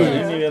कति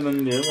निवेदन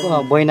दियो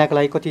बैनाको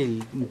लागि कति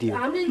दियो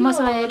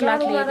मसँग 1 लाख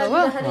लिएको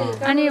हो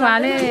अनि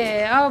उहाँले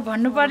अब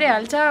भन्नु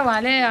परिहाल्छ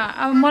उहाँले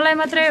अब मलाई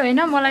मात्रै होइन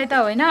मलाई त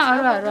होइन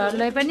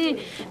अरूहरूलाई पनि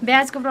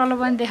ब्याजको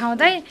प्रलोभन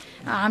देखाउँदै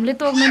हामीले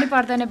तोक्नु नि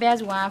पर्दैन ब्याज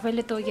उहाँ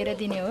आफैले तोकेर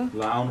दिने हो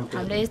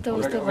हामीले यस्तो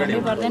उस्तो भन्नु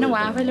पर्दैन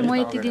उहाँ आफैले म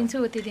यति दिन्छु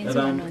उति दिन्छु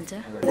भन्नुहुन्छ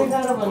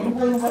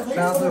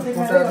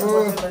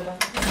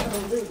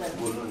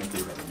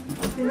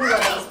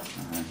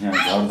यहाँ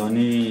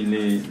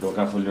घरधनीले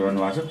ढोका खोलिरहनु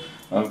भएको छ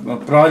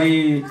प्रहरी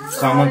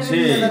समक्ष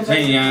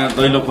चाहिँ यहाँ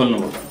दैलो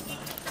खोल्नुभयो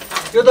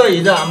त्यो त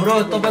हिजो हाम्रो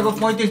तपाईँको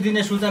 35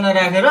 दिने सूचना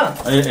राखेर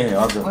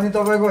हजुर अनि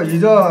तपाईँको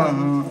हिजो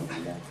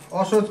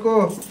असोजको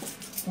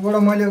बाट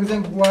मैले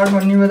चाहिँ वार्डमा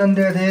निवेदन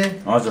दिएको थिएँ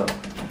हजुर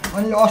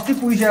अनि अस्ति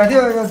पुगिसकेको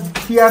थियो यो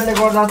तिहारले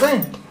गर्दा चाहिँ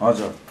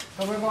हजुर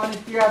तपाईँको अनि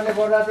तिहारले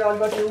गर्दा चाहिँ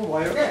अलिकति उ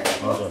भयो के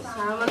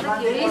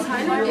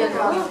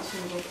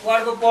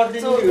वार्डको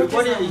प्रतिनिधिहरू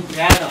पनि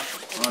ल्याएन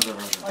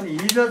अनि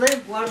हिजो चाहिँ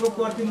वार्डको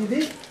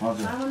प्रतिनिधि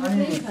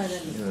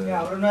अनि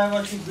हाम्रो नयाँ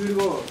बस्ती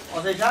बिरको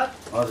अजय सर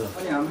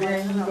अनि हाम्रो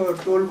यहाँको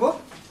टोलको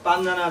 5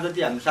 जना जति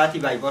हाम्रो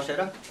साथीभाइ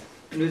बसेर यो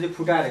चाहिँ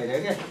फुटाएर हेऱ्यो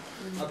क्या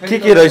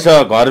के रहेछ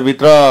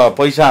घरभित्र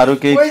पैसाहरू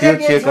केही थियो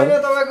चेकहरू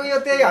तपाईँको यो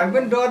त्यही हामी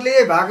पनि डरले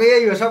भएको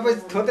यही हो सबै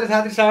थोत्रे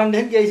साथी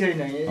सामानदेखि केही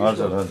छैन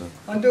हजुर हजुर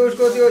अनि त्यो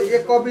उसको त्यो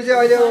 1 कपी चाहिँ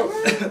अहिले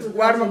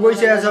वार्डमा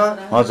गइसकेको छ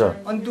हजुर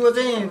अनि त्यो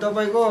चाहिँ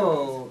तपाईँको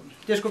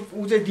त्यसको ऊ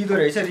चाहिँ दिँदो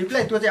रहेछ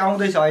रिप्लाई त्यो चाहिँ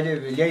आउँदैछ अहिले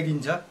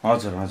ल्याइदिन्छ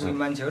हजुर हजुर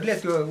मान्छेहरूले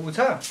त्यो ऊ छ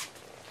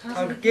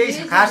केही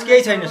खास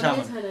केही छैन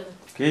सामान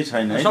केही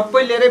छैन है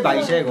सबै लिएरै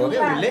भागिसकेको हो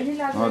क्या उसले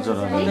हजुर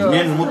हजुर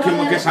मेन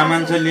मुख्य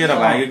सामान चाहिँ लिएर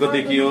भागेको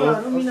देखियो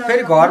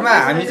फेरि घरमा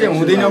हामी चाहिँ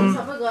हुँदैनौँ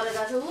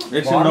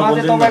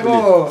तपाईँको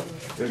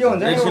के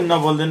हुन्छ एकछिन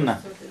नबोल्दैन न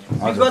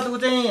विगत ऊ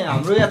चाहिँ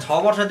हाम्रो यहाँ 6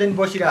 वर्षदेखि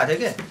बसिरहेको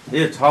थियो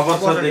क्या 6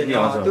 वर्षदेखि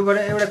हजुर त्योबाट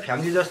एउटा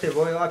फ्यामिली जस्तै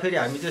भयो अब फेरि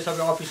हामी चाहिँ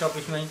सबै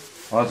अफिसमै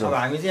अब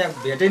हामी चाहिँ यहाँ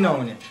भेटै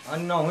नहुने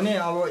अनि नहुने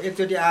अब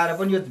एकचोटि आएर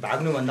पनि यो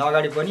भाग्नुभन्दा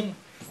अगाडि पनि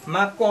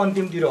माघको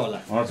अन्तिमतिर होला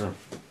हजुर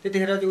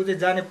त्यतिखेर चाहिँ ऊ चाहिँ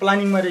जाने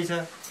प्लानिङमा रहेछ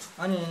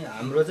अनि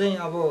हाम्रो चाहिँ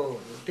अब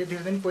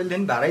त्यतिखेर चाहिँ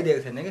पहिलेदेखि भाडै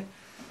दिएको थिएन क्या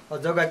अब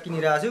जग्गा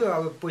किनिरहेको छु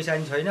अब पैसा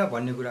नि छैन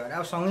भन्ने कुरा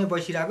अब सँगै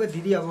बसिरहेको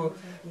दिदी अब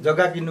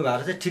जग्गा किन्नु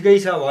भएको चाहिँ ठिकै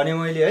छ भने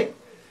मैले है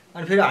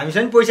अनि फेरि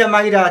हामीसँग पैसा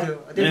मागिरहेको थियो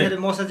त्यतिखेर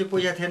मसँग चाहिँ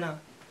पैसा थिएन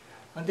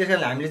अनि त्यस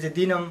कारण हामीले चाहिँ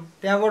दिनौँ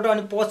त्यहाँबाट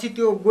अनि पछि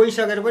त्यो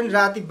गइसकेर पनि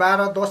राति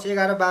 12, 10,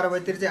 11, 12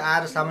 बजीतिर चाहिँ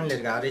आएर सामान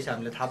लिएर गएको रहेछ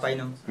हामीले थाहा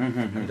पाइनौँ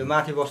त्यो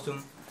माथि बस्छौँ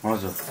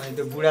हजुर अनि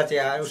त्यो बुढा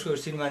चाहिँ आएर उसको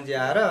श्रीमान चाहिँ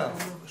आएर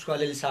उसको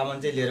अलिअलि सामान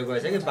चाहिँ लिएर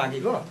गएछ कि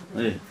बाँकीको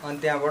अनि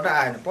त्यहाँबाट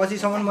आएन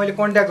पछिसम्म मैले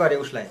कन्ट्याक्ट गरेँ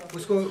उसलाई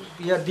उसको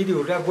यहाँ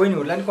दिदीहरूलाई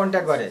बहिनीहरूलाई पनि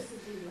कन्ट्याक्ट गरेँ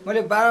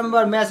मैले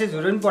बारम्बार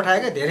म्यासेजहरू पनि पठाएँ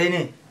क्या धेरै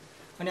नै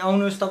अनि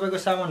आउनुहोस् तपाईँको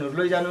सामानहरू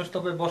लैजानुहोस्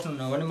तपाईँ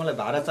बस्नुहुन्न भने मलाई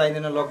भाडा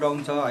चाहिँदैन लकडाउन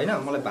छ होइन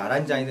मलाई भाडा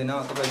पनि चाहिँदैन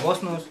तपाईँ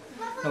बस्नुहोस्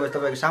नभए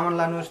तपाईँको सामान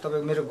लानुहोस्,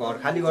 तपाईँको मेरो घर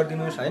खाली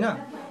गरिदिनुहोस् होइन,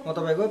 म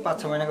तपाईँको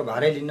 5-6 महिनाको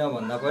भाडै लिन्न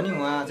भन्दा पनि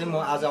उहाँ चाहिँ म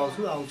आज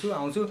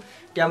आउँछु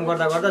ट्याम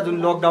गर्दा गर्दा जुन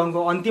लकडाउनको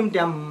अन्तिम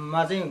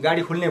ट्याममा चाहिँ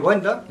गाडी खुल्ने भयो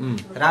नि त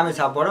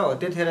रामेछापबाट हो,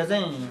 त्यतिखेर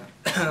चाहिँ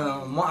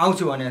म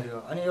आउँछु भनेको थियो।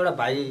 अनि एउटा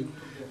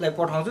भाइलाई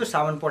पठाउँछु,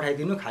 सामान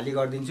पठाइदिनु, खाली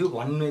गरिदिन्छु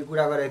भन्ने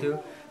कुरा गरेको थियो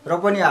र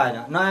पनि आएन।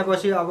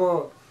 नआएपछि अब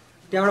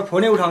त्यहाँबाट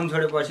फोनै उठाउनु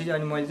छोडेपछि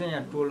अनि मैले चाहिँ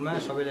यहाँ टोलमा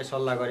सबैलाई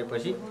सल्लाह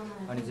गरेपछि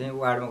अनि चाहिँ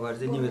वार्डमा गएर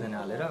चाहिँ निवेदन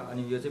हालेर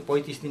अनि यो चाहिँ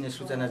 35 दिने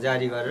सूचना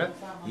जारी गरेर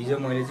हिजो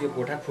मैले चाहिँ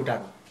कोठा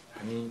फुटाएको,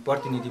 हामी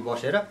प्रतिनिधि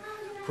बसेर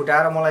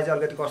फुटाएर मलाई चाहिँ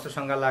अलिकति कस्तो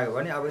शङ्का लाग्यो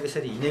भने अब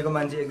यसरी हिँडेको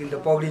मान्छे एक दिन त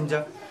पौडिन्छ,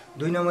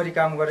 2 नम्बरी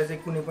काम गरेर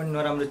चाहिँ कुनै पनि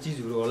नराम्रो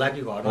चिजहरू होला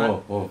कि घरमा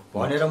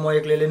भनेर म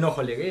एक्लैले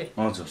नखोले कि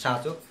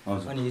साँचो।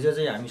 अनि हिजो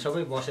चाहिँ हामी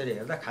सबै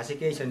बसेर हेर्दा खासै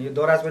केही छैन, यो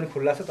दराज पनि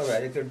खुल्ला छ,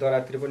 तपाईँहरू एकचोटि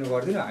दराजतिर पनि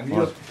गरिदिनु। हामी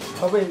यो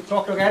सबै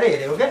टकटकाएर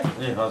हेरेको क्या,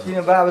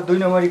 किनभने अब 2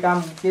 नम्बरी काम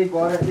केही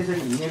गरेर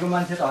त्यसरी हिँडेको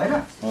मान्छे त होइन।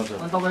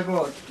 अनि तपाईँको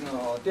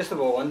त्यस्तो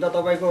भयो भने त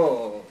तपाईँको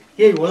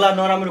केही होला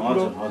नराम्रो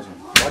कुरो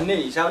भन्ने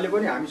हिसाबले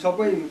पनि हामी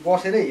सबै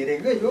बसेर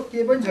हेरेको क्या, यो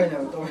केही पनि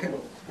छैन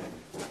तपाईँको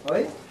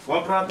है।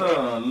 कपडा त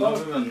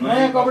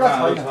नयाँ कपडा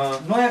छैन,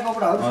 नयाँ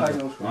कपडाहरू छैन,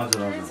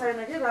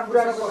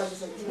 पुरानो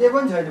केही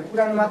पनि छैन,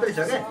 पुरानो मात्रै छ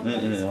क्या।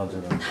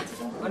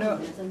 अनि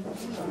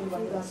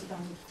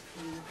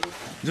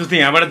जस्तै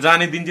यहाँबाट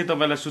जाने दिन चाहिँ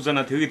तपाईँलाई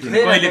सूचना थियो कि थिएन,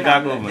 कहिले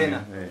गएको थिएन?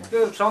 त्यो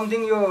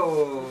समथिङ यो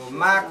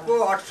माघको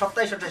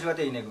 27-28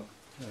 गते हिँडेको,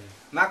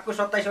 माघको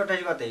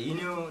 27-28 गते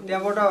हिँड्यो,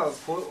 त्यहाँबाट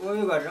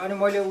उयो गरेर अनि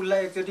मैले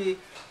उसलाई एकचोटि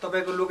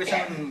तपाईँको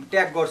लोकेसन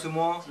ट्याग गर्छु, म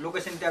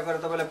लोकेसन ट्याग गरेर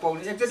तपाईँलाई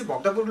पौडिन एकचोटि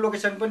भक्तपुर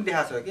लोकेसन पनि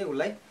देखाएको छ कि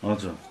उसलाई।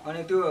 अनि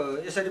त्यो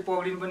यसरी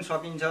पौडिन पनि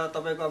सकिन्छ।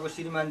 तपाईँको अब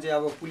श्रीमान चाहिँ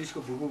अब पुलिसको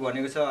भुकु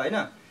भनेको छ होइन,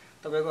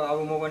 तपाईँको अब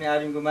म पनि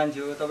आर्मीको मान्छे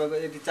हो, तपाईँको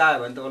यदि चाह्यो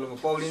भने तपाईँलाई म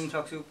पौडिन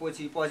सक्छु,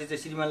 पछि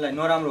चाहिँ श्रीमानलाई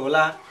नराम्रो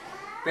होला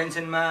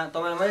पेन्सनमा,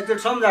 तपाईँलाई म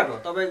एकचोटि सम्झाएको,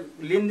 तपाईँ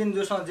लेनदेन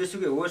जोसँग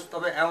जेसुकै होस्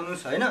तपाईँ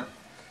आउनुहोस् होइन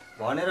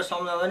भनेर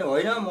सम्झाउँदा नि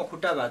होइन म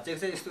खुट्टा भाँचेको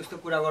चाहिँ यस्तो यस्तो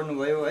कुरा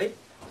गर्नुभयो है।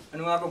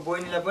 अनि उहाँको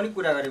बहिनीलाई पनि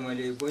कुरा गरेँ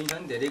मैले,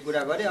 बहिनीसँग धेरै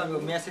कुरा गरेँ,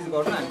 अब मेसेज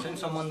गर्नु हामीसँग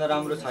सम्बन्ध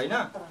राम्रो छैन,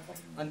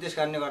 अनि त्यस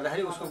कारणले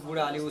गर्दाखेरि उसको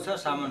बुढा अलि छ,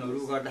 सामानहरू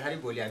गर्दाखेरि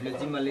भोलि हामीले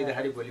जिम्मा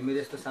लिँदाखेरि भोलि मेरो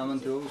यस्तो सामान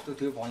थियो उस्तो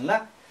थियो भन्ला,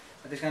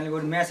 त्यस कारणले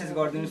गर्दा मेसेज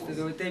गरिदिनुहोस्,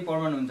 त्यो त्यही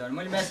प्रमाण हुन्छ।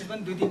 मैले मेसेज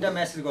पनि 2-3टा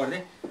मेसेज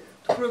गरिदिएँ,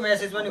 थुप्रो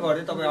मेसेज पनि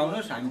गरिदिएँ, तपाईँ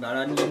आउनुहोस् हामी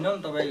भाडा लिन्नौँ,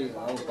 तपाईँ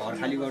अब घर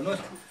खाली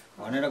गर्नुहोस्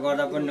भनेर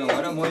गर्दा पनि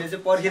नभएर मैले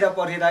चाहिँ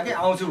पर्खिँदा कि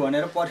आउँछु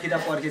भनेर पर्खिँदा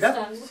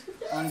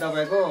अनि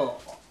तपाईँको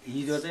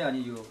हिजो चाहिँ अनि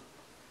यो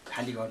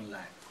खाली गर्नु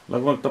लाग्यो।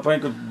 लगभग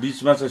तपाईँको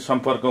बिचमा चाहिँ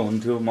सम्पर्क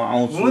हुन्थ्यो, म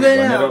आउँछु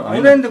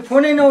भनेर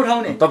फोनै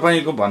नउठाउने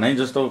तपाईँको भनाइ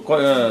जस्तो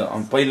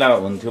पहिला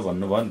हुन्थ्यो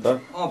भन्नुभयो नि त।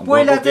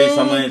 पहिला केही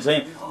समय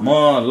चाहिँ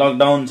म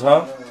लकडाउन छ,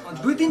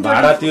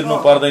 भाडा तिर्नु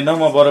पर्दैन,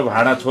 म बरु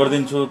भाडा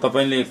छोडिदिन्छु,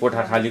 तपाईँले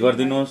कोठा खाली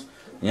गरिदिनुहोस्,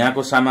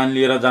 यहाँको सामान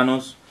लिएर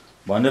जानुहोस्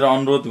भनेर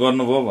अनुरोध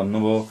गर्नुभयो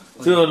भन्नुभयो।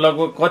 त्यो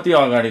लगभग कति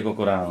अगाडिको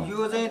कुरा हो?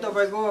 यो चाहिँ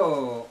तपाईँको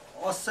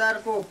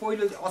असारको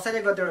पहिलो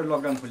 1 गतेबाट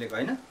लकडाउन खुलेको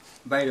होइन,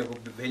 बाहिरको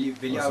भेली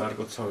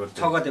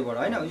 6 गतेबाट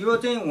होइन। यो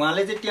चाहिँ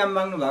उहाँले चाहिँ ट्याम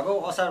माग्नु भएको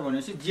असार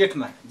भनेपछि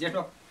जेठमा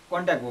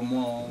कन्ट्याक्ट हो,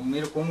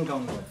 मेरो फोन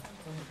उठाउनु भयो।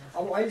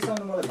 अब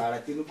अहिलेसम्म मलाई भाडा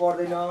तिर्नु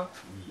पर्दैन,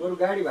 बरु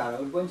गाडी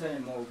भाडाहरू पनि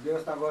छैन, म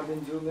व्यवस्था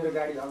गरिदिन्छु, मेरो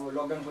गाडी अब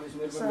लकडाउन खोलेपछि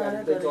मेरो पनि गाडी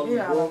चल्नु,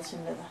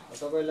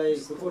 तपाईँलाई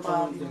फुडकोर्टमा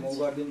म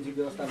गरिदिन्छु,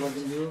 व्यवस्था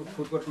गरिदिन्छु,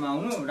 फुडकोर्टमा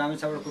आउनु,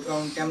 रामेछापबाट फुडकोर्ट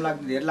आउनु टाइम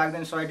धेरै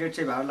लाग्दैन,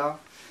 100-150 भाडा लाग्यो,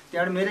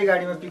 त्यहाँबाट मेरै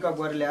गाडीमा पिकअप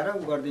गरेर ल्याएर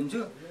गरिदिन्छु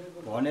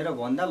भनेर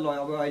भन्दा ल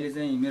अब अहिले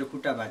चाहिँ मेरो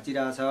खुट्टा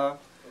भाँचिरहेछ,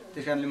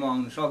 त्यस कारणले म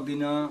आउनु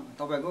सक्दिनँ,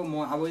 तपाईँको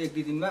म अब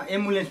 1-2 दिनमा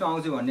एम्बुलेन्समा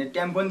आउँछु भन्ने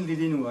टाइम पनि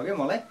दिइदिनु भयो क्या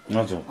मलाई।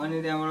 अनि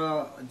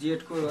त्यहाँबाट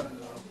जेठको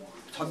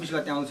 26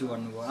 गते आउँछु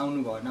भन्नुभयो, आउनु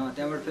भएन,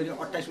 त्यहाँबाट फेरि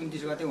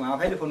 28-29 गते उहाँ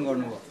आफैले फोन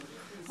गर्नुभयो,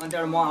 अनि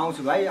त्यहाँबाट म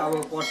आउँछु भाइ अब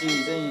पर्सि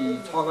चाहिँ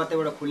 6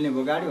 गतेबाट खुल्ने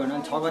भयो गाडी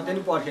भनेर 6 गते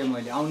नि पर्खेँ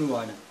मैले, आउनु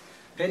भएन।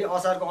 फेरि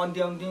असारको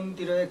अन्तिम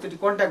दिनतिर एकचोटि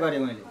कन्ट्याक्ट गरेँ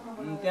मैले,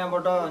 अनि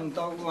त्यहाँबाट अनि त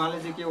उहाँले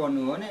चाहिँ के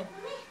भन्नुभयो भने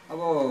अब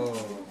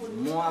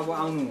म अब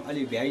आउनु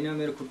अलि भ्याइनँ,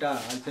 मेरो खुट्टा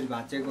फेरि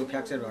भाँचेको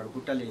फ्र्याक्चर भएको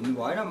खुट्टाले हिँड्नु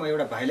भएन, म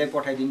एउटा भाइलाई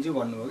पठाइदिन्छु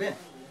भन्नुभयो क्या।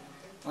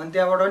 अनि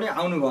त्यहाँबाट नि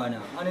आउनु भएन,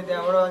 अनि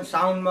त्यहाँबाट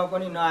साउन्डमा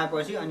पनि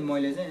नआएपछि अनि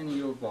मैले चाहिँ अनि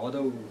यो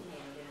भदौ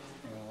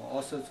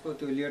असोजको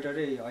त्यो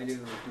लेटरै अहिले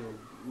त्यो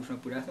उसमा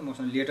पुऱ्याएको थियो,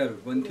 मसँग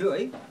लेटरहरू पनि थियो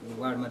है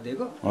वार्डमा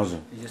दिएको,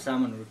 हिजो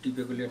सामानहरू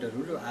टिपेको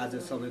लेटरहरू आज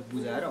सबै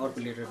बुझाएर अर्को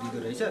लेटर दिँदो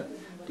रहेछ,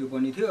 त्यो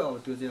पनि थियो। अब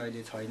त्यो चाहिँ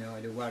अहिले छैन,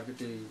 अहिले वार्डको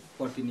त्यही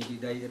प्रतिनिधि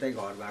दाइ यतै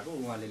घर भएको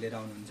उहाँले लिएर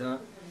आउनुहुन्छ।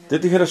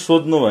 त्यतिखेर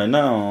सोध्नु भएन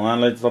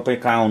उहाँलाई तपाईँ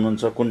कहाँ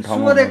हुनुहुन्छ, कुन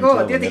ठाउँमा सोधेको,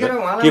 त्यतिखेर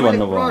उहाँलाई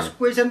क्रस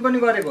क्वेसन पनि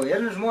गरेको,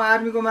 हेर्नुहोस् म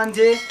आर्मीको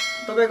मान्छे,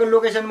 तपाईँको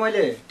लोकेसन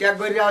मैले ट्याग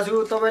गरिरहेको छु,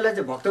 तपाईँलाई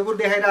चाहिँ भक्तपुर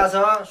देखाइरहेछ,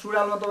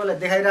 सुडालमा तपाईँलाई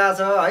देखाइरहेछ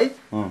है,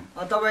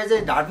 तपाईँ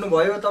चाहिँ ढाँट्नु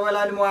भयो,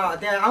 तपाईँलाई अहिले म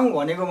त्यहाँ आउँ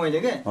भनेको मैले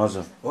के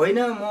होइन,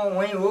 म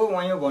वहीँ हो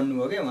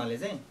भन्नुभयो क्या उहाँले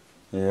चाहिँ।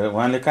 ए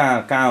उहाँले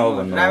कहाँ हो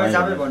भन्नु,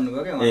 रामेछापे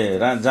भन्नुभयो क्या,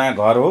 ए जहाँ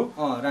घर हो,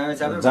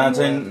 रामेछापे जहाँ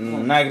चाहिँ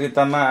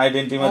नागरिकतामा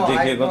आइडेन्टिटीमा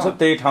देखिएको छ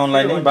त्यही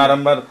ठाउँलाई नै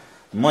बारम्बार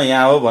म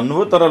यहाँ हो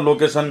भन्नुभयो, तर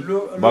लोकेसन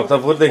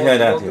भक्तपुर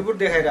देखाइरहेको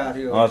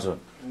थियो। हजुर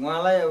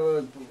उहाँलाई अब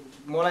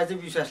मलाई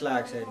चाहिँ विश्वास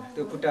लागेको छैन,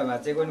 त्यो खुट्टा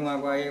भाँचेको नि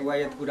उहाँको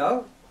वायत कुरा हो,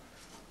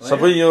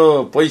 सबै यो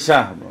पैसा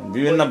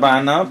विभिन्न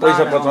बाहना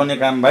पैसा पचाउने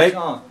काम बाहेक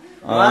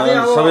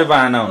सबै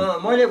बाहना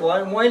मैले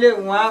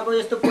उहाँको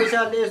यस्तो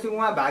पैसाले यस्तो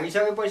उहाँ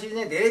भागिसकेपछि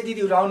चाहिँ धेरै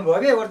दिदीहरू आउनुभयो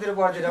कि एवरतिर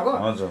परतिरको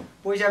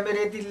पैसा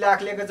मेरो यति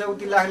लाख लिएको छ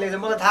उति लाख लिएको छ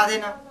मलाई थाहा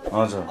थिएन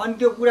अनि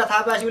त्यो कुरा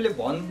थाहा पाएपछि उसले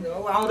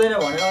आउँदैन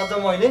भनेर अझ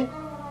मैले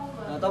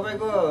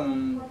तपाईँको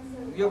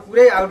यो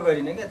पुरै आउट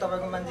गरिनँ क्या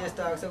तपाईँको मान्छे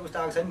यस्तो आएको छ उस्तो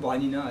आएको छ नि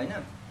भनिनँ होइन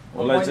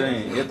उसलाई चाहिँ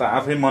यता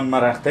आफै मनमा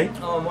राख्दै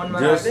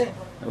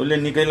उसले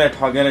निकैलाई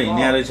ठगेर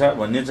हिँड्या रहेछ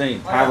भन्ने चाहिँ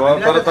थाहा भयो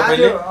तर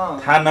तपाईँले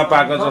थाहा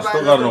नपाएको जस्तो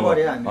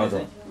गर्नुभयो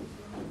हजुर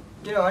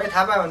किनभने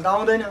थाहा पायो भने त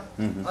आउँदैन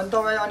अनि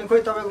तपाईँ अनि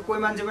खोइ तपाईँको कोही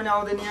मान्छे पनि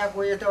आउँदैन यहाँ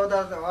कोही यताउता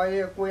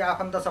अहिले कोही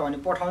आफन्त छ भने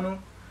पठाउनु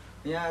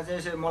यहाँ चाहिँ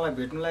यसरी मलाई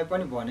भेट्नुलाई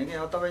पनि भने कि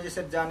अब तपाईँ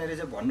यसरी जाने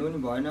रहेछ भन्नु पनि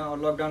भएन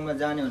लकडाउनमा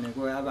जाने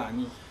भनेको अब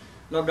हामी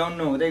लकडाउन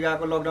नहुँदै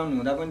गएको लकडाउन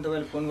हुँदा पनि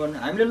तपाईँले फोन गर्नु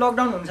हामीले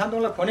लकडाउन हुन्छ नि त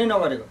उसलाई फोनै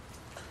नगरेको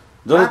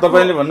जस्तो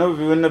तपाईँले भन्नु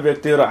विभिन्न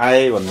व्यक्तिहरू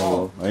आए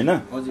भन्नुभयो होइन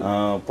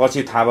पछि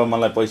थाहा भयो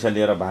मलाई पैसा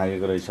लिएर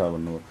भागेको रहेछ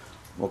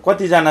भन्नुभयो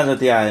कतिजना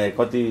जति आए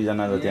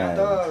कतिजना जति आए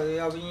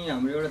अब यहीँ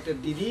हाम्रो एउटा त्यो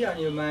दिदी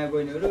अनि यो माया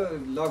बहिनीहरू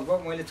लगभग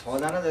मैले 6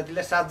 जना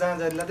जतिलाई 7 जना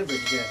जतिलाई चाहिँ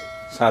भेटिसकेको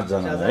छु 7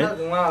 जना है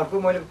उहाँहरूको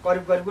मैले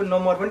करिबको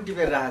नम्बर पनि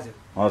टिपेर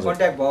राखेको छु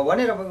कन्ट्याक्ट भयो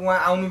भने र उहाँ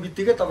आउनु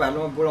बित्तिकै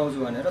तपाईँहरूलाई म बोलाउँछु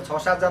भनेर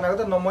 6-7 जनाको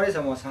त नम्बरै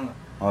छ मसँग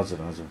हजुर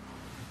हजुर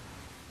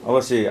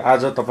अवश्य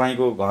आज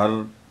तपाईँको घर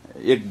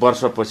 1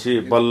 वर्षपछि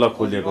बल्ल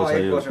खोलिएको छ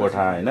यो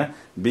कोठा होइन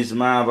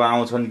बिचमा अब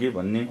आउँछन् कि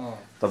भन्ने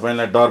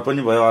तपाईलाई डर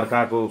पनि भयो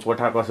अर्काको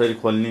कोठा कसरी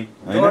खोल्ने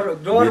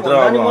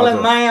हैन मलाई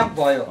माया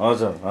भयो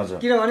हजुर हजुर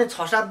किनभने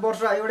 6-7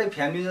 वर्ष एउटै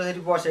फ्यामिली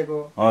जसरी बसेको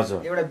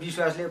हजुर एउटा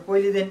विश्वासले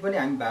पहिलेदेखि पनि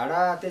हामी भाडा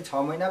त्यही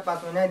 6 महिना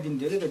 5 महिना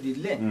दिन्थ्यो के त्यो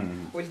दिदीले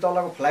पहिले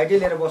तलको फ्लाइटै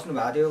लिएर बस्नु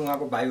भएको थियो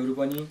उहाँको भाइहरू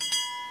पनि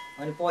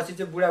अनि पछि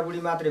चाहिँ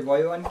बुढाबुढी मात्रै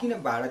भयो अनि किन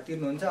भाडा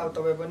तिर्नुहुन्छ अब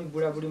तपाईँ पनि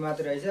बुढाबुढी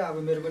मात्रै रहेछ अब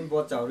मेरो पनि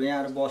बच्चाहरू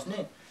यहाँ आएर बस्ने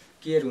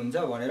केयर हुन्छ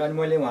भनेर अनि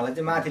मैले उहाँलाई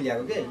चाहिँ माथि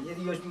ल्याएको के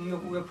यदि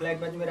यो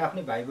फ्लाइटमा चाहिँ मेरो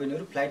आफ्नै भाइ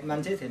बहिनीहरू फ्लाइट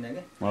मान्छे थिएन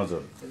क्या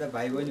हजुर यता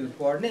भाइ बहिनीहरू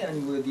पढ्ने अनि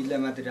उयो दिदीलाई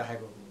मात्रै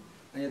राखेको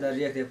अनि यता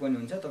रेखदेख पनि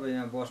हुन्छ तपाईँ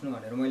यहाँ बस्नु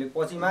भनेर मैले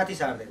पछि माथि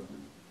सारिदिएको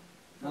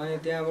अनि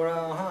त्यहाँबाट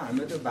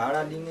हाम्रो त्यो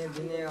भाडा दिने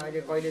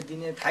अहिले कहिले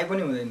दिने थाहै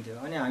पनि हुँदैन थियो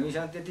अनि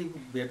हामीसँग त्यति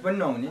भेट पनि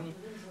नहुने नि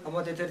अब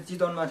म त्यतिखेर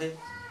चितवनमा थिएँ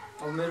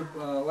अब मेरो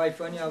वाइफ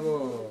पनि अब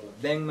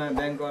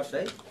ब्याङ्कर्स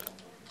है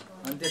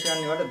अनि त्यस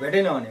कारणले गर्दा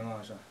भेटै नहुने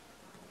उहाँसँग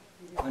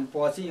अनि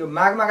पछि यो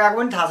माघमा गएको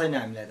पनि थाहा छैन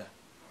हामीलाई त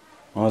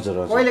हजुर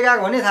कहिले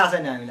गएको भने थाहा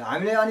छैन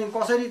हामीले अनि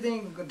कसरी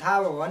चाहिँ थाहा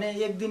भयो भने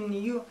एक दिन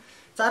यो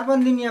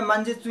 4-5 दिन यहाँ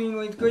मान्छे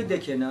कोही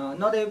देखेन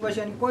नदेखेपछि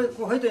अनि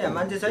खोइ त यहाँ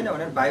मान्छे छैन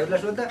भनेर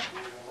भाइहरूलाई सोद्धा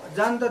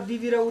जान त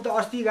दिदी र ऊ त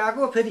अस्ति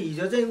गएको फेरि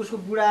हिजो चाहिँ उसको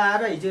बुढा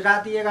आएर हिजो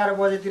राति 11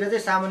 बजेतिर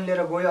चाहिँ सामान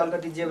लिएर गयो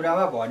अलिकति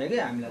जेब्रामा भन्यो कि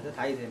हामीलाई त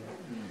थाहै थिएन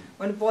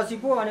अनि पछि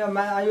पो अनि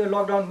यो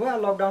लकडाउन भयो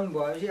लकडाउन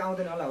भएपछि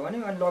आउँदैन होला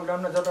भन्यो अनि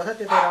लकडाउनमा जता छ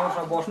त्यता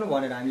राम्रोसँग बस्नु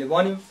भनेर हामीले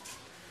भन्यौँ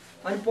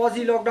अनि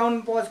पछि लकडाउन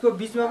पछिको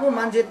बिचमा पो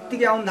मान्छे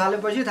यत्तिकै आउनु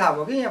थालेपछि थाहा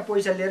भयो कि यहाँ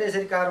पैसा लिएर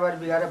यसरी कारोबार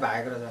बिगारेर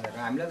भागेको रहेछ भनेर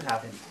हामीलाई त थाहा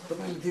थिएन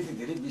तपाईँले त्यति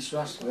धेरै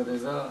विश्वास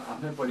गरेर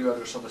आफ्नै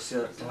परिवारको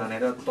सदस्य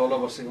ठानेर तल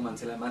बसेको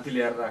मान्छेलाई माथि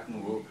ल्याएर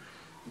राख्नुभयो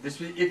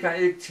त्यसपछि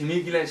एकाएक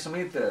छिमेकीलाई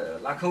समेत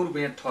लाखौँ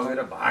रुपियाँ ठगेर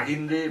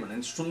भागिन्दे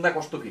भनेर सुन्दा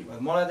कस्तो फिल भयो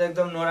मलाई त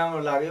एकदम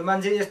नराम्रो लाग्यो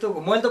मान्छे यस्तो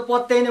मैले त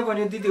पत्याइन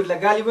पनि दिदीहरूलाई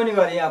गाली पनि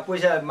गरेँ यहाँ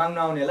पैसा माग्न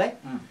आउनेलाई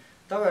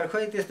तपाईँहरू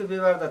खोइ त्यस्तो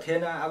व्यवहार त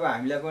थिएन अब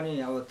हामीलाई पनि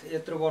अब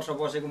यत्रो वर्ष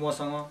बसेको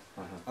मसँग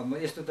अब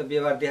यस्तो त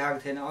व्यवहार देखाएको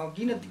थिएन अब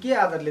किन के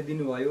आधारले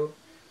दिनुभयो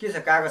के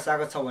छ कागज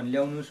सागज छ भने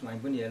ल्याउनुहोस् हामी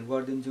पनि हेल्प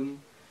गरिदिन्छौँ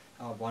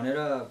भनेर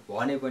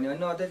भने पनि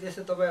होइन त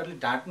त्यस्तो तपाईँहरूले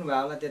ढाँट्नु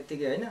भयो होला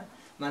त्यत्तिकै होइन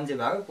मान्छे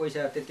भएको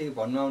पैसा त्यत्तिकै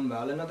भन्नु आउनु भयो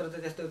होला नत्र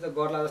त त्यस्तो त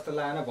गर्ला जस्तो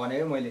लागेन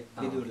भनेको मैले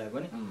दिदीहरूलाई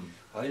पनि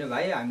होइन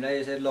भाइ हामीलाई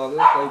यसरी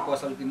लग्यो कोही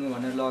पसल किन्नु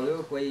भनेर लग्यो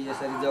कोही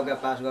यसरी जग्गा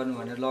पास गर्नु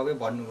भनेर लग्यो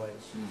भन्नुभयो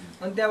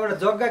अनि त्यहाँबाट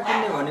जग्गा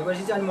किन्ने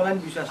भनेपछि चाहिँ अनि मलाई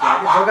पनि विश्वास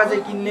लाग्यो जग्गा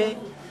चाहिँ किन्ने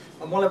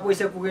मलाई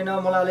पैसा पुगेन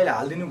मलाई अलिअलि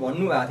हालिदिनु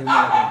भन्नुभएको थियो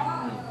मलाई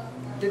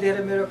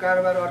त्यतिखेर मेरो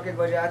कारोबार अर्कै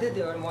गरिरहेको थियो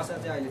त्यही भएर मसँग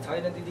चाहिँ अहिले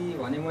छैन दिदी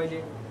भने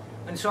मैले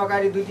अनि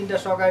सहकारी 2-3टा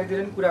सहकारीतिर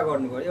पनि कुरा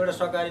गर्नुभयो एउटा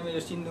सहकारीमा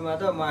यो सिन्धुमा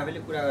त म आफैले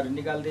कुरा गरेर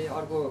निकाल्दिएँ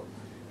अर्को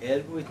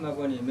हेल्प उइथमा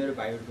पनि मेरो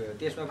भाइहरू गयो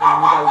त्यसमा पनि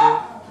निकाल्दियो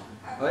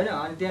होइन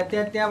अनि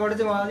त्यहाँबाट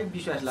चाहिँ मलाई अलिक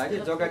विश्वास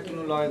लाग्यो जग्गा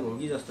किन्नु लगेको हो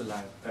कि जस्तो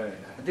लाग्यो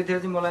त्यतिखेर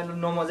चाहिँ मलाई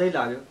नमजै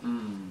लाग्यो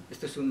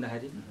यस्तो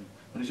सुन्दाखेरि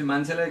भनेपछि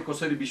मान्छेलाई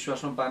कसरी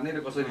विश्वासमा पार्ने र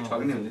कसरी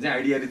ठग्ने भन्ने चाहिँ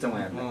आइडिया रहेछ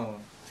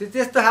उहाँहरूलाई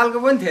त्यस्तो खालको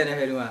पनि थिएन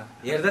फेरि उहाँ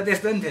हेर्दा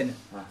त्यस्तो पनि थिएन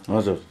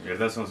हजुर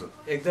हेर्दा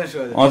सोच एकदम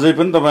सोच अझै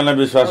पनि तपाईँलाई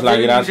विश्वास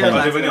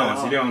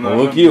लागिरहेको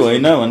हो कि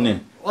होइन भन्ने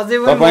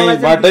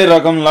तपाईँबाटै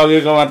रकम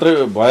लगेको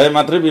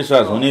मात्रै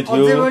विश्वास हुने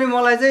थियो अझै पनि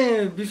मलाई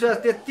चाहिँ विश्वास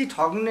त्यति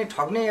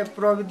ठग्ने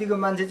प्रवृत्तिको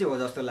मान्छे चाहिँ हो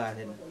जस्तो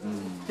लागेको थिएन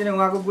किन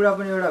उहाँको बुढा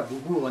पनि एउटा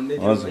भुकु भन्दै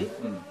थियो है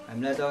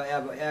हामीलाई त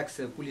अब एक्स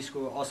पुलिसको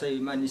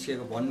असैमा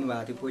निस्केको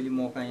भन्नुभएको थियो पहिले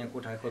मौका यहाँ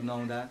कोठा खोज्न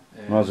आउँदा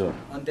हजुर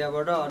अनि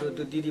त्यहाँबाट अरू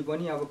त्यो दिदी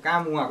पनि अब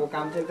काम उहाँको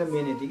काम चाहिँ एकदम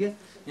मेहनती थियो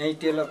कि यहीँ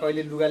टेलर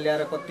कहिले लुगा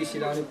ल्याएर कति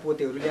सिलाउने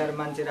पोतेहरू ल्याएर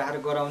मान्छे राखेर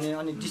गराउने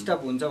अनि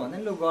डिस्टर्ब हुन्छ भन्दा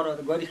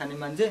नि गरिखाने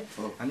मान्छे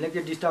हामीले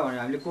के डिस्टर्ब भनेर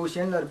हामीले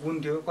कौसियन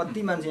बुन्थ्यो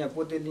कति मान्छे यहाँ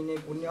पोते लिने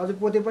बुन्ने अझै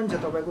पोते पनि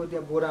छ तपाईँको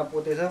त्यहाँ बोरा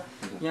पोते छ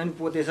यहाँ पनि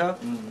पोते छ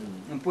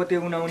पोते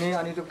उनाउने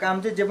अनि त्यो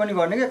काम चाहिँ जे पनि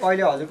गर्ने क्या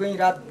कहिले हजुरको यहीँ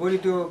रातभरि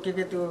त्यो के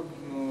त्यो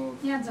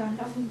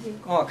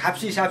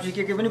खाप्सी साप्सी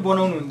के पनि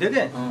बनाउनु हुन्थ्यो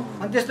के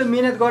अनि त्यस्तो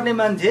मिहिनेत गर्ने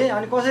मान्छे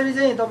अनि कसरी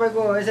चाहिँ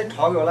तपाईँको यसरी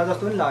ठग्यो होला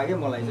जस्तो पनि लाग्यो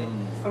मलाई चाहिँ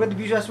अलिकति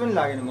विश्वास पनि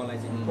लागेन मलाई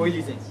चाहिँ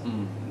पहिले चाहिँ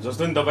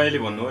जस्तो नि तपाईँले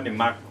भन्नुभयो नि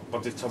माघ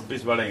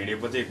 25-26बाट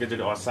हिँडेपछि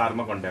एकैचोटि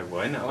असारमा कन्ट्याक्ट भयो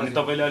होइन अनि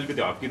तपाईँले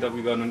अलिकति हप्की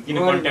गर्नु किन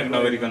कन्ट्याक्ट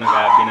नगरिकन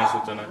गए बिना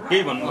सूचना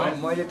केही भन्नुभयो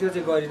मैले त्यो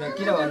चाहिँ गरिनँ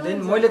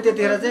किनभनेदेखि मैले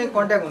त्यतिखेर चाहिँ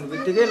कन्ट्याक्ट हुनु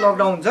बित्तिकै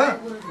लकडाउन छ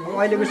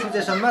अहिलेको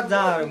सिचुएसनमा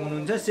जहाँ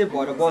हुनुहुन्छ सेफ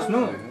भएर बस्नु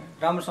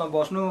राम्रोसँग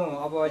बस्नु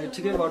अब अहिले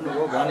ठिकै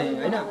गर्नुभयो भने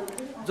होइन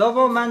जब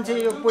मान्छे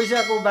यो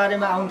पैसाको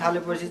बारेमा आउनु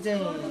थालेपछि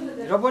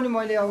चाहिँ र पनि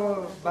मैले अब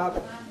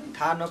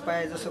थाहा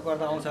नपाए जस्तो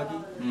गर्दा आउँछ कि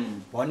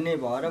भन्ने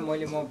भएर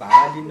मैले म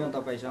भाडा लिन्न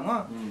तपाईँसँग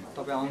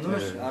तपाईँ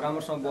आउनुहोस्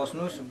राम्रोसँग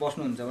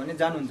बस्नुहुन्छ भने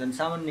जानुहुन्छ भने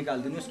सामान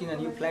निकालिदिनुहोस्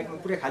किनभने यो फ्लाइट म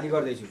पुरै खाली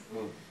गर्दैछु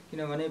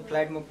किनभने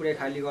फ्लाइट म पुरै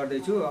खाली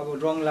गर्दैछु अब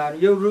रङ लाएर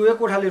यो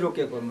कोठाले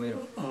रोकेको मेरो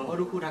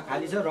अरू कोठा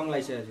खाली छ रङ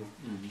लगाइसकेको छु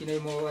किनकि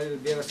म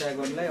व्यवसाय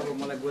गर्नलाई अब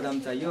मलाई गोदाम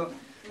चाहियो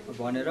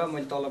भनेर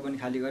मैले तल पनि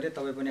खाली गरेँ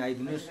तपाईँ पनि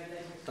आइदिनुहोस्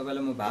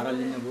तपाईँलाई म भाडा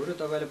लिने बरु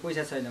तपाईँलाई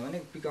पैसा छैन भने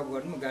पिकअप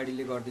गर्नु म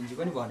गाडीले गरिदिन्छु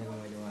पनि भनेको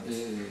मैले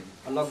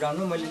उहाँलाई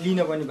लकडाउनमा मैले लिन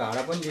पनि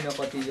भाडा पनि लिन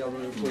कति अब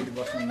कोही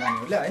बस्नु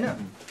नानीहरूले होइन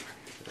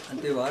अनि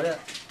त्यो भएर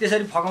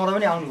त्यसरी फकाउँदा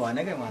पनि आउनु भएन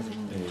क्या उहाँ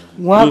चाहिँ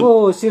उहाँको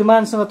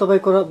श्रीमानसँग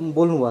तपाईँको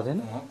बोल्नु भएको थिएन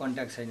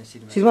कन्ट्याक्ट छैन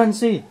श्रीमान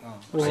चाहिँ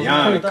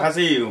यहाँ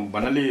खासै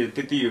भन्नाले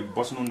त्यति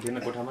बस्नुहुन्थेन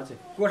कोठामा चाहिँ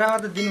कोठामा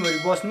त दिनभरि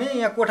बस्ने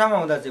यहाँ कोठामा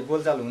हुँदा चाहिँ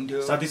बोलचाल हुन्थ्यो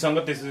साथीसँग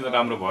त्यसरी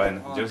राम्रो भएन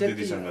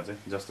दिदीसँग चाहिँ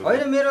जस्तो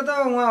होइन मेरो त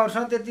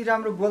उहाँहरूसँग त्यति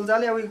राम्रो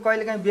बोलचालै अब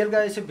कहिले काहीँ बेलुका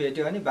यसो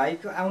भेट्यो भने भाइ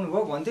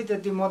आउनुभयो भन्थ्यो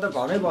त्यति म त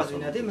घरै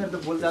बस्दिनँ थिएँ मेरो त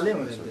बोलचालै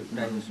हुँदैन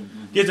थियो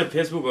के छ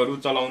फेसबुकहरू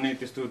चलाउने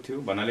त्यस्तो थियो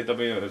भन्नाले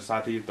तपाईँ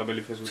साथी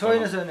तपाईँले फेसबुक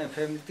छैन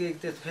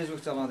फेसबुक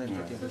चलाउँदैन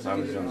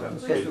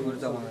फेसबुकहरू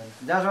चलाउँदैन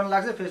जहाँसम्म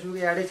लाग्छ फेसबुक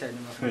एडै छैन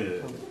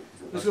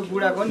उसको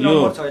बुढाको पनि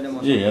नम्बर छैन म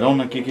हेरौँ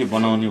न के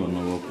बनाउने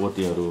भन्नुभयो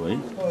पोतेहरू है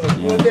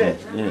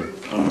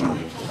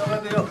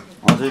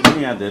अझै पनि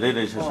यहाँ धेरै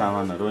रहेछ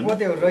सामानहरू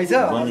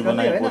बनी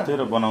बनाइ पोते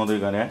र बनाउँदै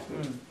गरे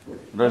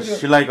र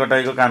सिलाइ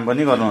कटाइको काम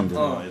पनि गर्नुहुन्थ्यो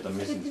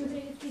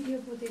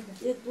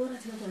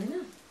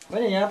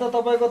होइन यहाँ त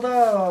तपाईँको त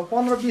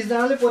 15-20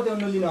 जनाले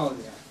पोत्याउनु लिन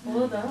आउँथ्यो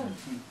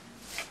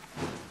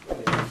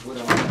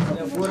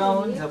बोरा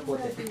पनि छ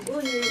पोते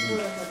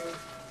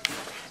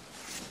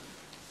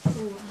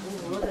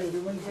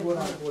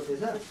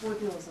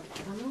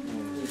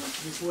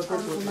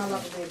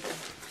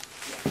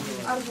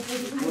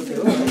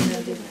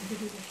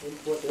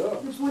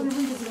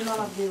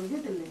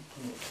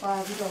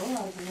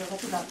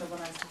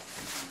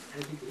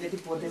यति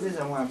पोते चाहिँ छ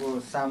उहाँको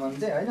सामान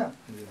चाहिँ होइन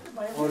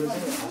अरू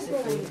चाहिँ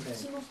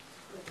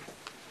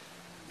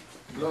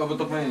ल अब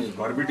तपाईँ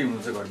घरबेटी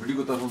हुनुहुन्छ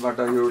घरबेटीको तर्फबाट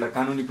यो एउटा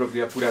कानुनी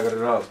प्रक्रिया पुरा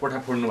गरेर कोठा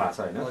फोड्नु भएको छ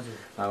होइन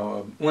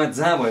उहाँ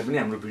जहाँ भए पनि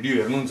हाम्रो भिडियो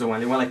हेर्नुहुन्छ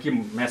उहाँले उहाँलाई के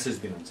मेसेज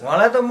दिनुहुन्छ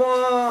उहाँलाई त म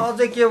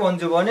अझै के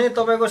भन्छु भने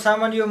तपाईँको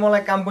सामान यो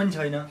मलाई काम पनि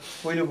छैन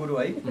पहिलो कुरो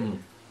है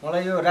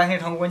मलाई यो राख्ने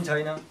ठाउँ पनि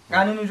छैन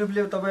कानुनी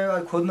रूपले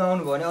तपाईँ खोज्नु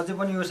आउनु भने अझै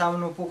पनि यो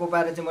सामान पोको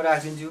पारेर चाहिँ म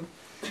राखिदिन्छु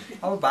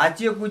अब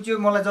भाँचियो कुचियो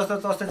मलाई जस्तो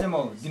तस्तो चाहिँ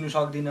म दिनु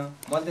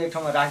सक्दिनँ मैले त एक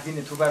ठाउँमा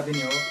राखिदिने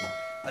थुपारिदिने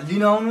हो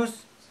लिन आउनुहोस्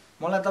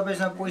मलाई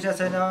तपाईँसँग पैसा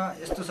छैन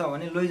यस्तो छ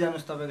भने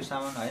लैजानुहोस् तपाईँको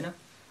सामान होइन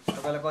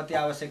तपाईँलाई कति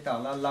आवश्यकता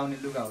होला लाउने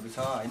लुगाहरू छ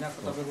होइन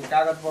तपाईँको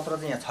कागजपत्र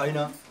चाहिँ यहाँ छैन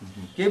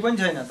केही पनि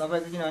छैन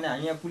तपाईँको किनभने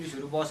हामी यहाँ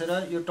पुलिसहरू बसेर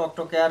यो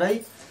टकटक्याएरै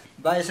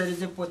बा यसरी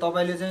चाहिँ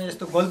तपाईँले चाहिँ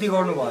यस्तो गल्ती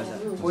गर्नुभएछ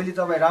पहिले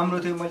तपाईँ राम्रो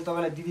थियो मैले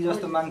तपाईँलाई दिदी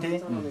जस्तो मान्थेँ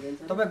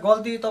तपाईँ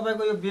गल्ती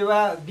तपाईँको यो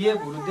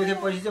बिहेभहरू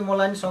देखेपछि चाहिँ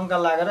मलाई नि शङ्का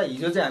लागेर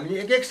हिजो चाहिँ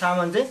हामीले एक एक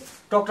सामान चाहिँ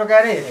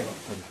टकटक्याएरै हेरेको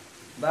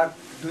बा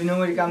 2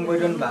 नम्बरी काम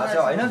गरिरहनु भएको छ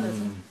होइन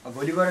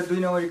भोलि गएर 2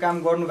 नम्बरी काम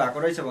गर्नु भएको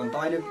रहेछ भने त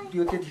अहिले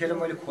त्यो त्यतिखेर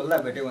मैले खोल्दा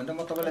भेटेँ भने त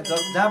म तपाईँलाई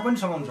जहाँ पनि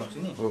समाउन सक्छु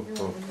नि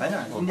होइन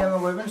इन्डियामा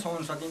गए पनि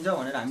समाउन सकिन्छ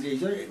भनेर हामीले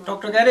हिजो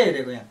टकटक्याएरै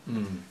हेरेको यहाँ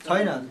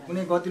छैन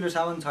कुनै गतिलो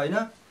सामान छैन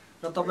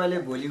र तपाईँले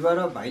भोलि गएर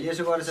भाइले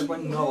यसो गरेछ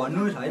पनि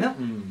नभन्नुहोस् होइन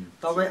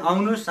तपाईँ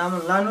आउनुहोस्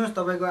सामान लानुहोस्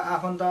तपाईँको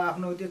आफन्त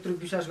आफ्नो त्यत्रो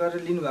विश्वास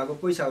गरेर लिनुभएको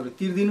पैसाहरू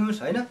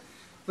तिर्दिनुहोस् होइन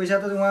पैसा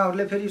त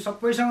उहाँहरूले फेरि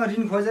सबैसँग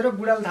ऋण खोजेर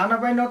बुढाले थाहा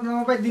नपाइ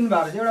नपाइ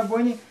दिनुभएको छ एउटा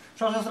बहिनी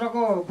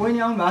सशस्त्रको बहिनी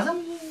आउनु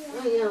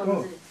भएको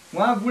छ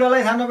उहाँ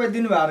बुढालाई थाहा नपाइ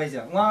दिनुभएको रहेछ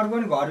उहाँहरूको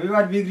पनि घर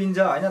व्यवहार बिग्रिन्छ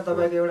होइन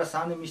तपाईँको एउटा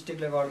सानो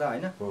मिस्टेकले गर्दा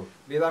होइन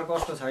व्यवहार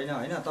कस्तो छैन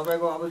होइन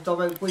तपाईँको अब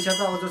तपाईँको पैसा त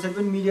अब जसरी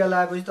पनि मिडिया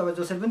लगाएपछि तपाईँ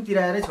जसरी पनि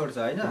तिराएरै छोड्छ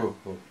होइन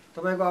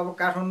तपाईँको अब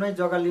काठमाडौँमै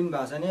जग्गा लिनु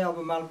भएको छ भने अब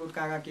मालपुत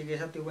कहाँ के छ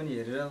त्यो पनि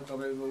हेरेर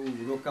तपाईँको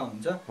रोक्का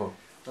हुन्छ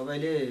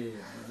तपाईँले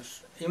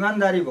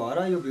इमान्दारी भएर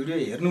यो भिडियो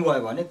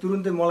हेर्नुभयो भने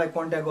तुरुन्तै मलाई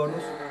कन्ट्याक्ट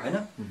गर्नुहोस् होइन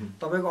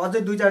तपाईँको अझै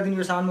 2-4 दिन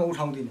यो सामान म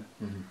उठाउँदिनँ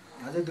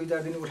अझै 2-4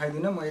 दिन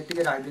उठाइदिनँ म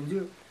यत्तिकै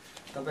राखिदिन्छु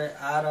तपाईँ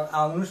आएर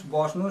आउनुहोस्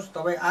बस्नुहोस्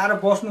तपाईँ आएर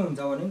बस्नुहुन्छ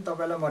भने पनि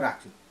तपाईँलाई म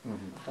राख्छु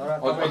तर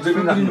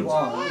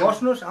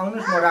बस्नुहोस्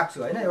आउनुहोस् म राख्छु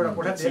होइन एउटा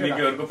कोठा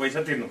पैसा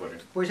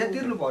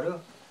तिर्नु पर्यो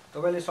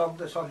तपाईँले सब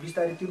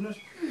बिस्तारै तिर्नुहोस्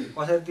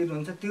कसरी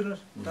तिर्नुहुन्छ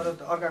तिर्नुहोस् तर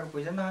अर्काको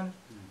पैसा नहाल्नु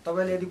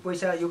तपाईँले यदि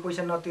यो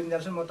पैसा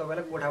नतिर्नेछ म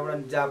तपाईँलाई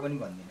कोठाबाट जा पनि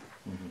भन्दिनँ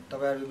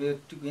तपाईँहरू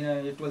किन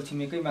यो टोल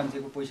छिमेकै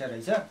मान्छेको पैसा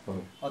रहेछ,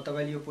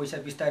 तपाईँले यो पैसा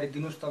बिस्तारै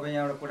दिनुहोस्, तपाईँ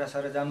यहाँबाट कोठा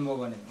सरेर जानुभयो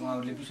भने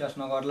उहाँहरूले विश्वास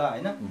नगर्ला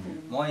होइन,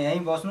 म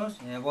यहीँ बस्नुहोस्,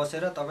 यहाँ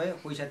बसेर तपाईँ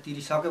पैसा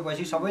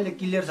तिरिसकेपछि सबैले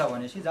क्लियर छ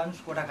भनेपछि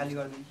जानुहोस्, कोठा खाली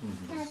गरिदिनु।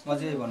 म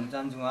चाहिँ भन्न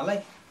चाहन्छु उहाँलाई।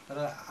 तर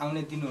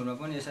आउने दिनहरूमा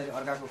पनि यसरी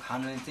अर्काको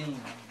खाना चाहिँ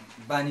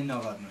बानी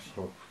नगर्नुहोस्,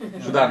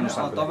 सुधार्नुहोस्।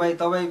 तपाईँ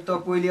त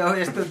पहिले अब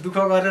यस्तो दुःख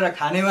गरेर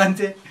खाने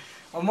मान्छे,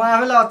 म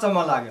आफैलाई अचम्म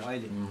लाग्यो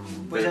अहिले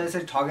पैसा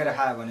यसरी ठगेर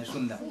खायो भने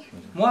सुन्दा।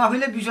 म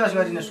आफैले विश्वास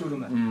गरिनँ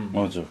सुरुमा,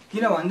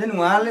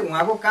 किनभनेदेखि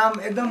उहाँको काम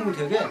एकदम उ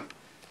थियो क्या,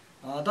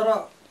 तर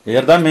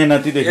हेर्दा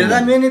मेहनती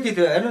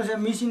थियो। हेर्नुहोस्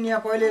मिसिन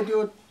यहाँ कहिले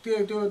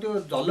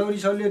त्यो झल्लौरी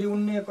सल्लौरी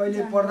उन्ने,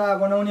 कहिले पर्दा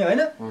बनाउने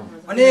होइन,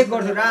 अनेक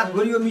गर्थ्यो,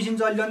 रातभरि यो मिसिन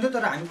चलिरहन्थ्यो।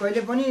 तर हामी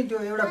कहिले पनि त्यो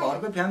एउटा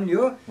घरको फ्यामिली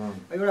हो,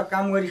 एउटा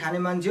काम गरी खाने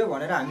मान्छे हो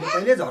भनेर हामीले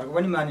कहिले झर्को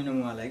पनि मानेनौँ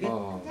उहाँलाई कि।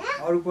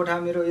 अरू कोठा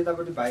मेरो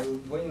यतापट्टि भाइ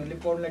बहिनीहरूले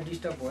पढ्नलाई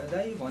डिस्टर्ब भयो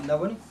दाइ भन्दा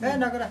पनि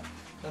नगरा,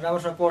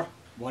 राम्रोसँग पढ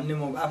भन्ने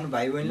म आफ्नो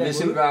भाइ बहिनीलाई।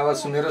 मेसिनको आवाज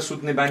सुनेर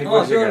सुत्ने बानी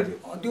परिसकेको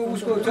थियो। त्यो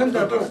उसको छ नि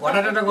त, त्यो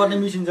घटाटा गर्ने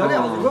मेसिन छ नि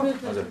हजुरको,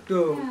 त्यो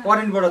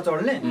करेन्टबाट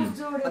चढ्ने।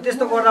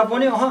 त्यस्तो गर्दा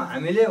पनि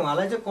हामीले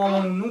उहाँलाई चाहिँ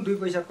कमाउनु, 2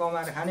 पैसा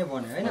कमाएर खाने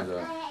भने होइन।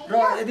 र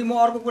यदि म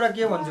अर्को कुरा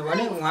के भन्छु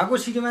भने उहाँको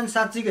श्रीमान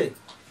साँच्चीकै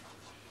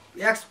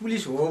एक्स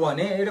पुलिस हो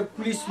भने, एउटा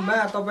पुलिसमा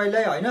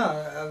तपाईँलाई होइन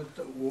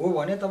हो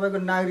भने तपाईँको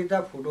नागरिकता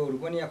फोटोहरू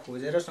पनि यहाँ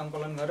खोजेर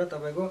सङ्कलन गरेर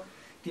तपाईँको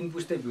 3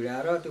 पुस्ते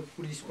भिडाएर त्यो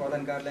पुलिस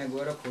प्रधान कार्यालय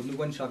गएर खोज्नु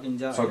पनि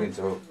सकिन्छ।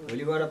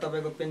 भोलिबाट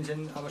तपाईँको पेन्सन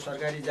अब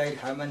सरकारी जागिर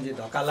खाए मान्छे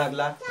धक्का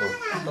लाग्ला,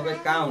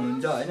 तपाईँ कहाँ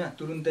हुनुहुन्छ होइन,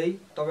 तुरुन्तै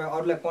तपाईँ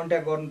अरूलाई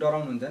कन्ट्याक्ट गर्नु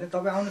डराउनुहुन्छ भने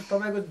तपाईँ आउनुहोस्,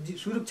 तपाईँको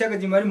सुरक्षाको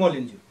जिम्मेवारी म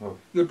लिन्छु।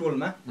 यो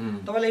टोलमा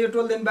तपाईँलाई यो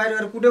टोलदेखि बाहिर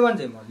गएर कुट्यो भने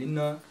चाहिँ म लिन्न।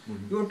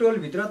 यो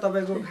टोलभित्र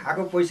तपाईँको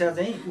खाएको पैसा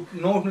चाहिँ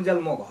नउठ्नु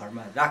जेल म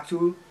घरमा राख्छु,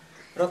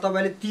 र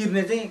तपाईँले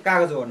तिर्ने चाहिँ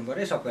कागज गर्नु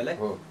पऱ्यो सबैलाई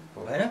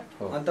होइन।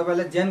 अनि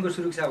तपाईँलाई ज्यानको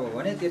सुरक्षा भयो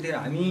भने त्यतिखेर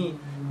हामी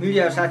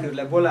मिडिया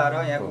साथीहरूलाई बोलाएर,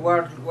 यहाँको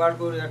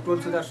वार्डको टोल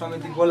सुधार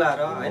समिति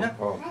बोलाएर होइन,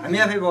 हामी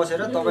आफै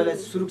बसेर तपाईँलाई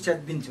सुरक्षा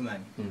दिन्छौँ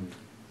हामी।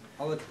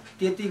 अब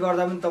त्यति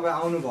गर्दा पनि तपाईँ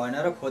आउनु भएन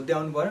र खोज्दै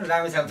आउनु भएन।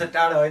 रामेछाप चाहिँ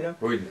टाढो होइन,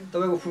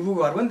 तपाईँको फुपू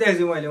घर पनि देखेको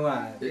छु मैले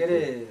उहाँ के अरे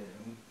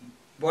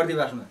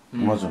बर्दिवासमा,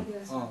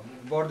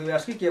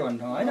 बर्दिवास कि के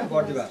भन्नु होइन,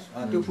 बर्दिवास।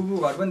 त्यो फुपू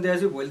घर पनि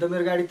देखेको छु। भोलि त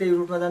मेरो गाडी त्यही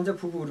रुटमा जान्छ,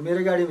 फुपूहरू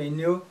मेरै गाडीमा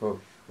हिँड्ने हो।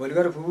 भोलि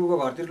गएर फुपूको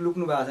घरतिर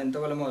लुक्नु भएको छ नि,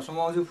 तपाईँलाई म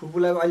समाउँछु।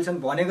 फुपूलाई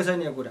अहिलेसम्म भनेको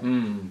छैन यो कुरा,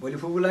 भोलि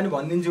फुपूलाई नि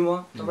भनिदिन्छु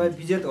म, तपाईँ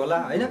विजेत होला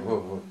होइन।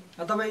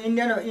 तपाईँ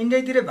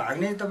इन्डियातिरै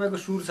भाग्ने तपाईँको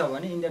सुर छ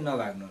भने इन्डिया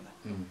नभाग्नु होला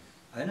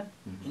होइन।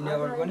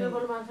 इन्डियाबाट पनि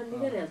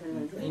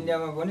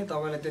इन्डियामा पनि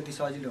तपाईँलाई त्यति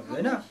सजिलो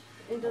हुँदैन।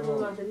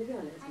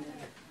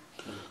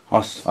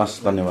 हस्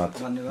धन्यवाद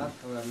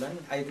तपाईँहरूलाई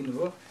आइदिनु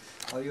भयो।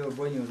 अब यो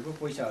बहिनीहरूको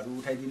पैसाहरू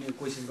उठाइदिने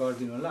कोसिस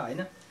गरिदिनु होला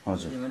होइन,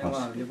 किनभने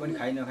उहाँहरूले पनि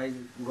खाइ नखाइ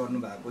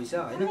गर्नुभएको पैसा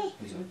होइन,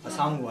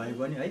 सामु भए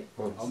पनि है।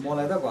 अब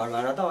मलाई त घर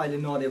भाडा त अहिले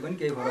नदिए पनि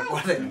केही फरक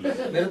पर्दैन,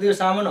 मेरो त्यो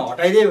सामान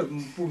हटाइदिए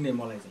पुग्ने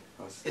मलाई चाहिँ,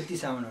 यति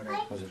सामान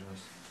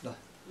हटाइदिए।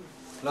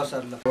 ल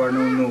सर, ल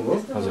गर्नु हो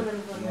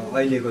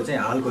अहिलेको चाहिँ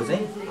हालको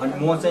चाहिँ। अनि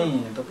म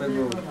चाहिँ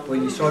तपाईँको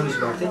पहिले सर्भिस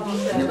गर्थेँ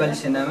नेपाली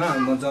सेनामा,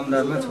 म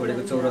जमदारमा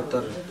छोडेको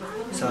 74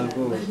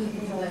 सालको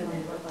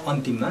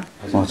अन्तिममा।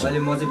 अहिले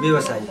म चाहिँ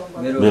व्यवसायी,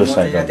 मेरो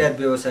यातायात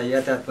व्यवसाय,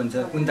 यातायात पनि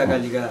छ।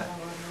 कुन्तकालिका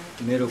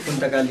मेरो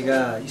कुन्तकालिका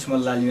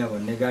स्मल लालिमा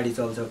भन्ने गाडी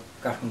चल्छ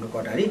काठमाडौँ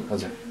कटारी।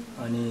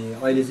 अनि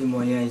अहिले चाहिँ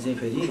म यहाँ चाहिँ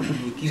फेरि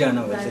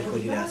किराना घर चाहिँ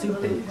खोलिरहेको छु,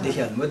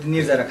 देखिहाल्नु भयो,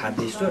 निर्जरा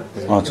खाद्य स्टोर।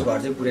 त्यो घर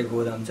चाहिँ पुरै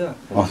गोदाम छ।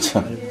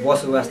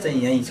 बसोबास चाहिँ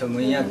यहीँ छ। म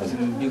यहाँ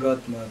विगत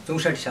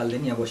 64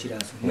 सालदेखि यहाँ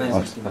बसिरहेको छु नयाँ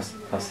बस्तीमा।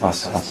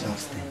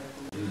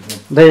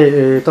 दाइ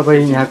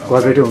तपाईँ यहाँ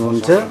घरबेटी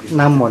हुनुहुन्छ,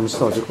 नाम भन्नुहोस्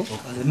त हजुरको।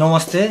 हजुर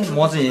नमस्ते, म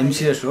चाहिँ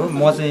एमसिएस हो।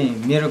 म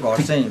चाहिँ मेरो घर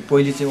चाहिँ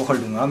पहिले चाहिँ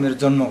ओखलढुङ्गा, मेरो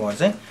जन्म घर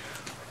चाहिँ।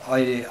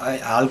 अहिले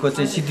हालको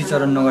चाहिँ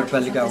सिद्धिचरण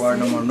नगरपालिका वार्ड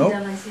नम्बर 9।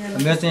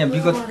 मेरो चाहिँ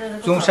विगत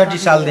 64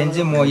 सालदेखि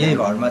चाहिँ म यही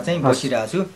घरमा चाहिँ बसिरहेको छु।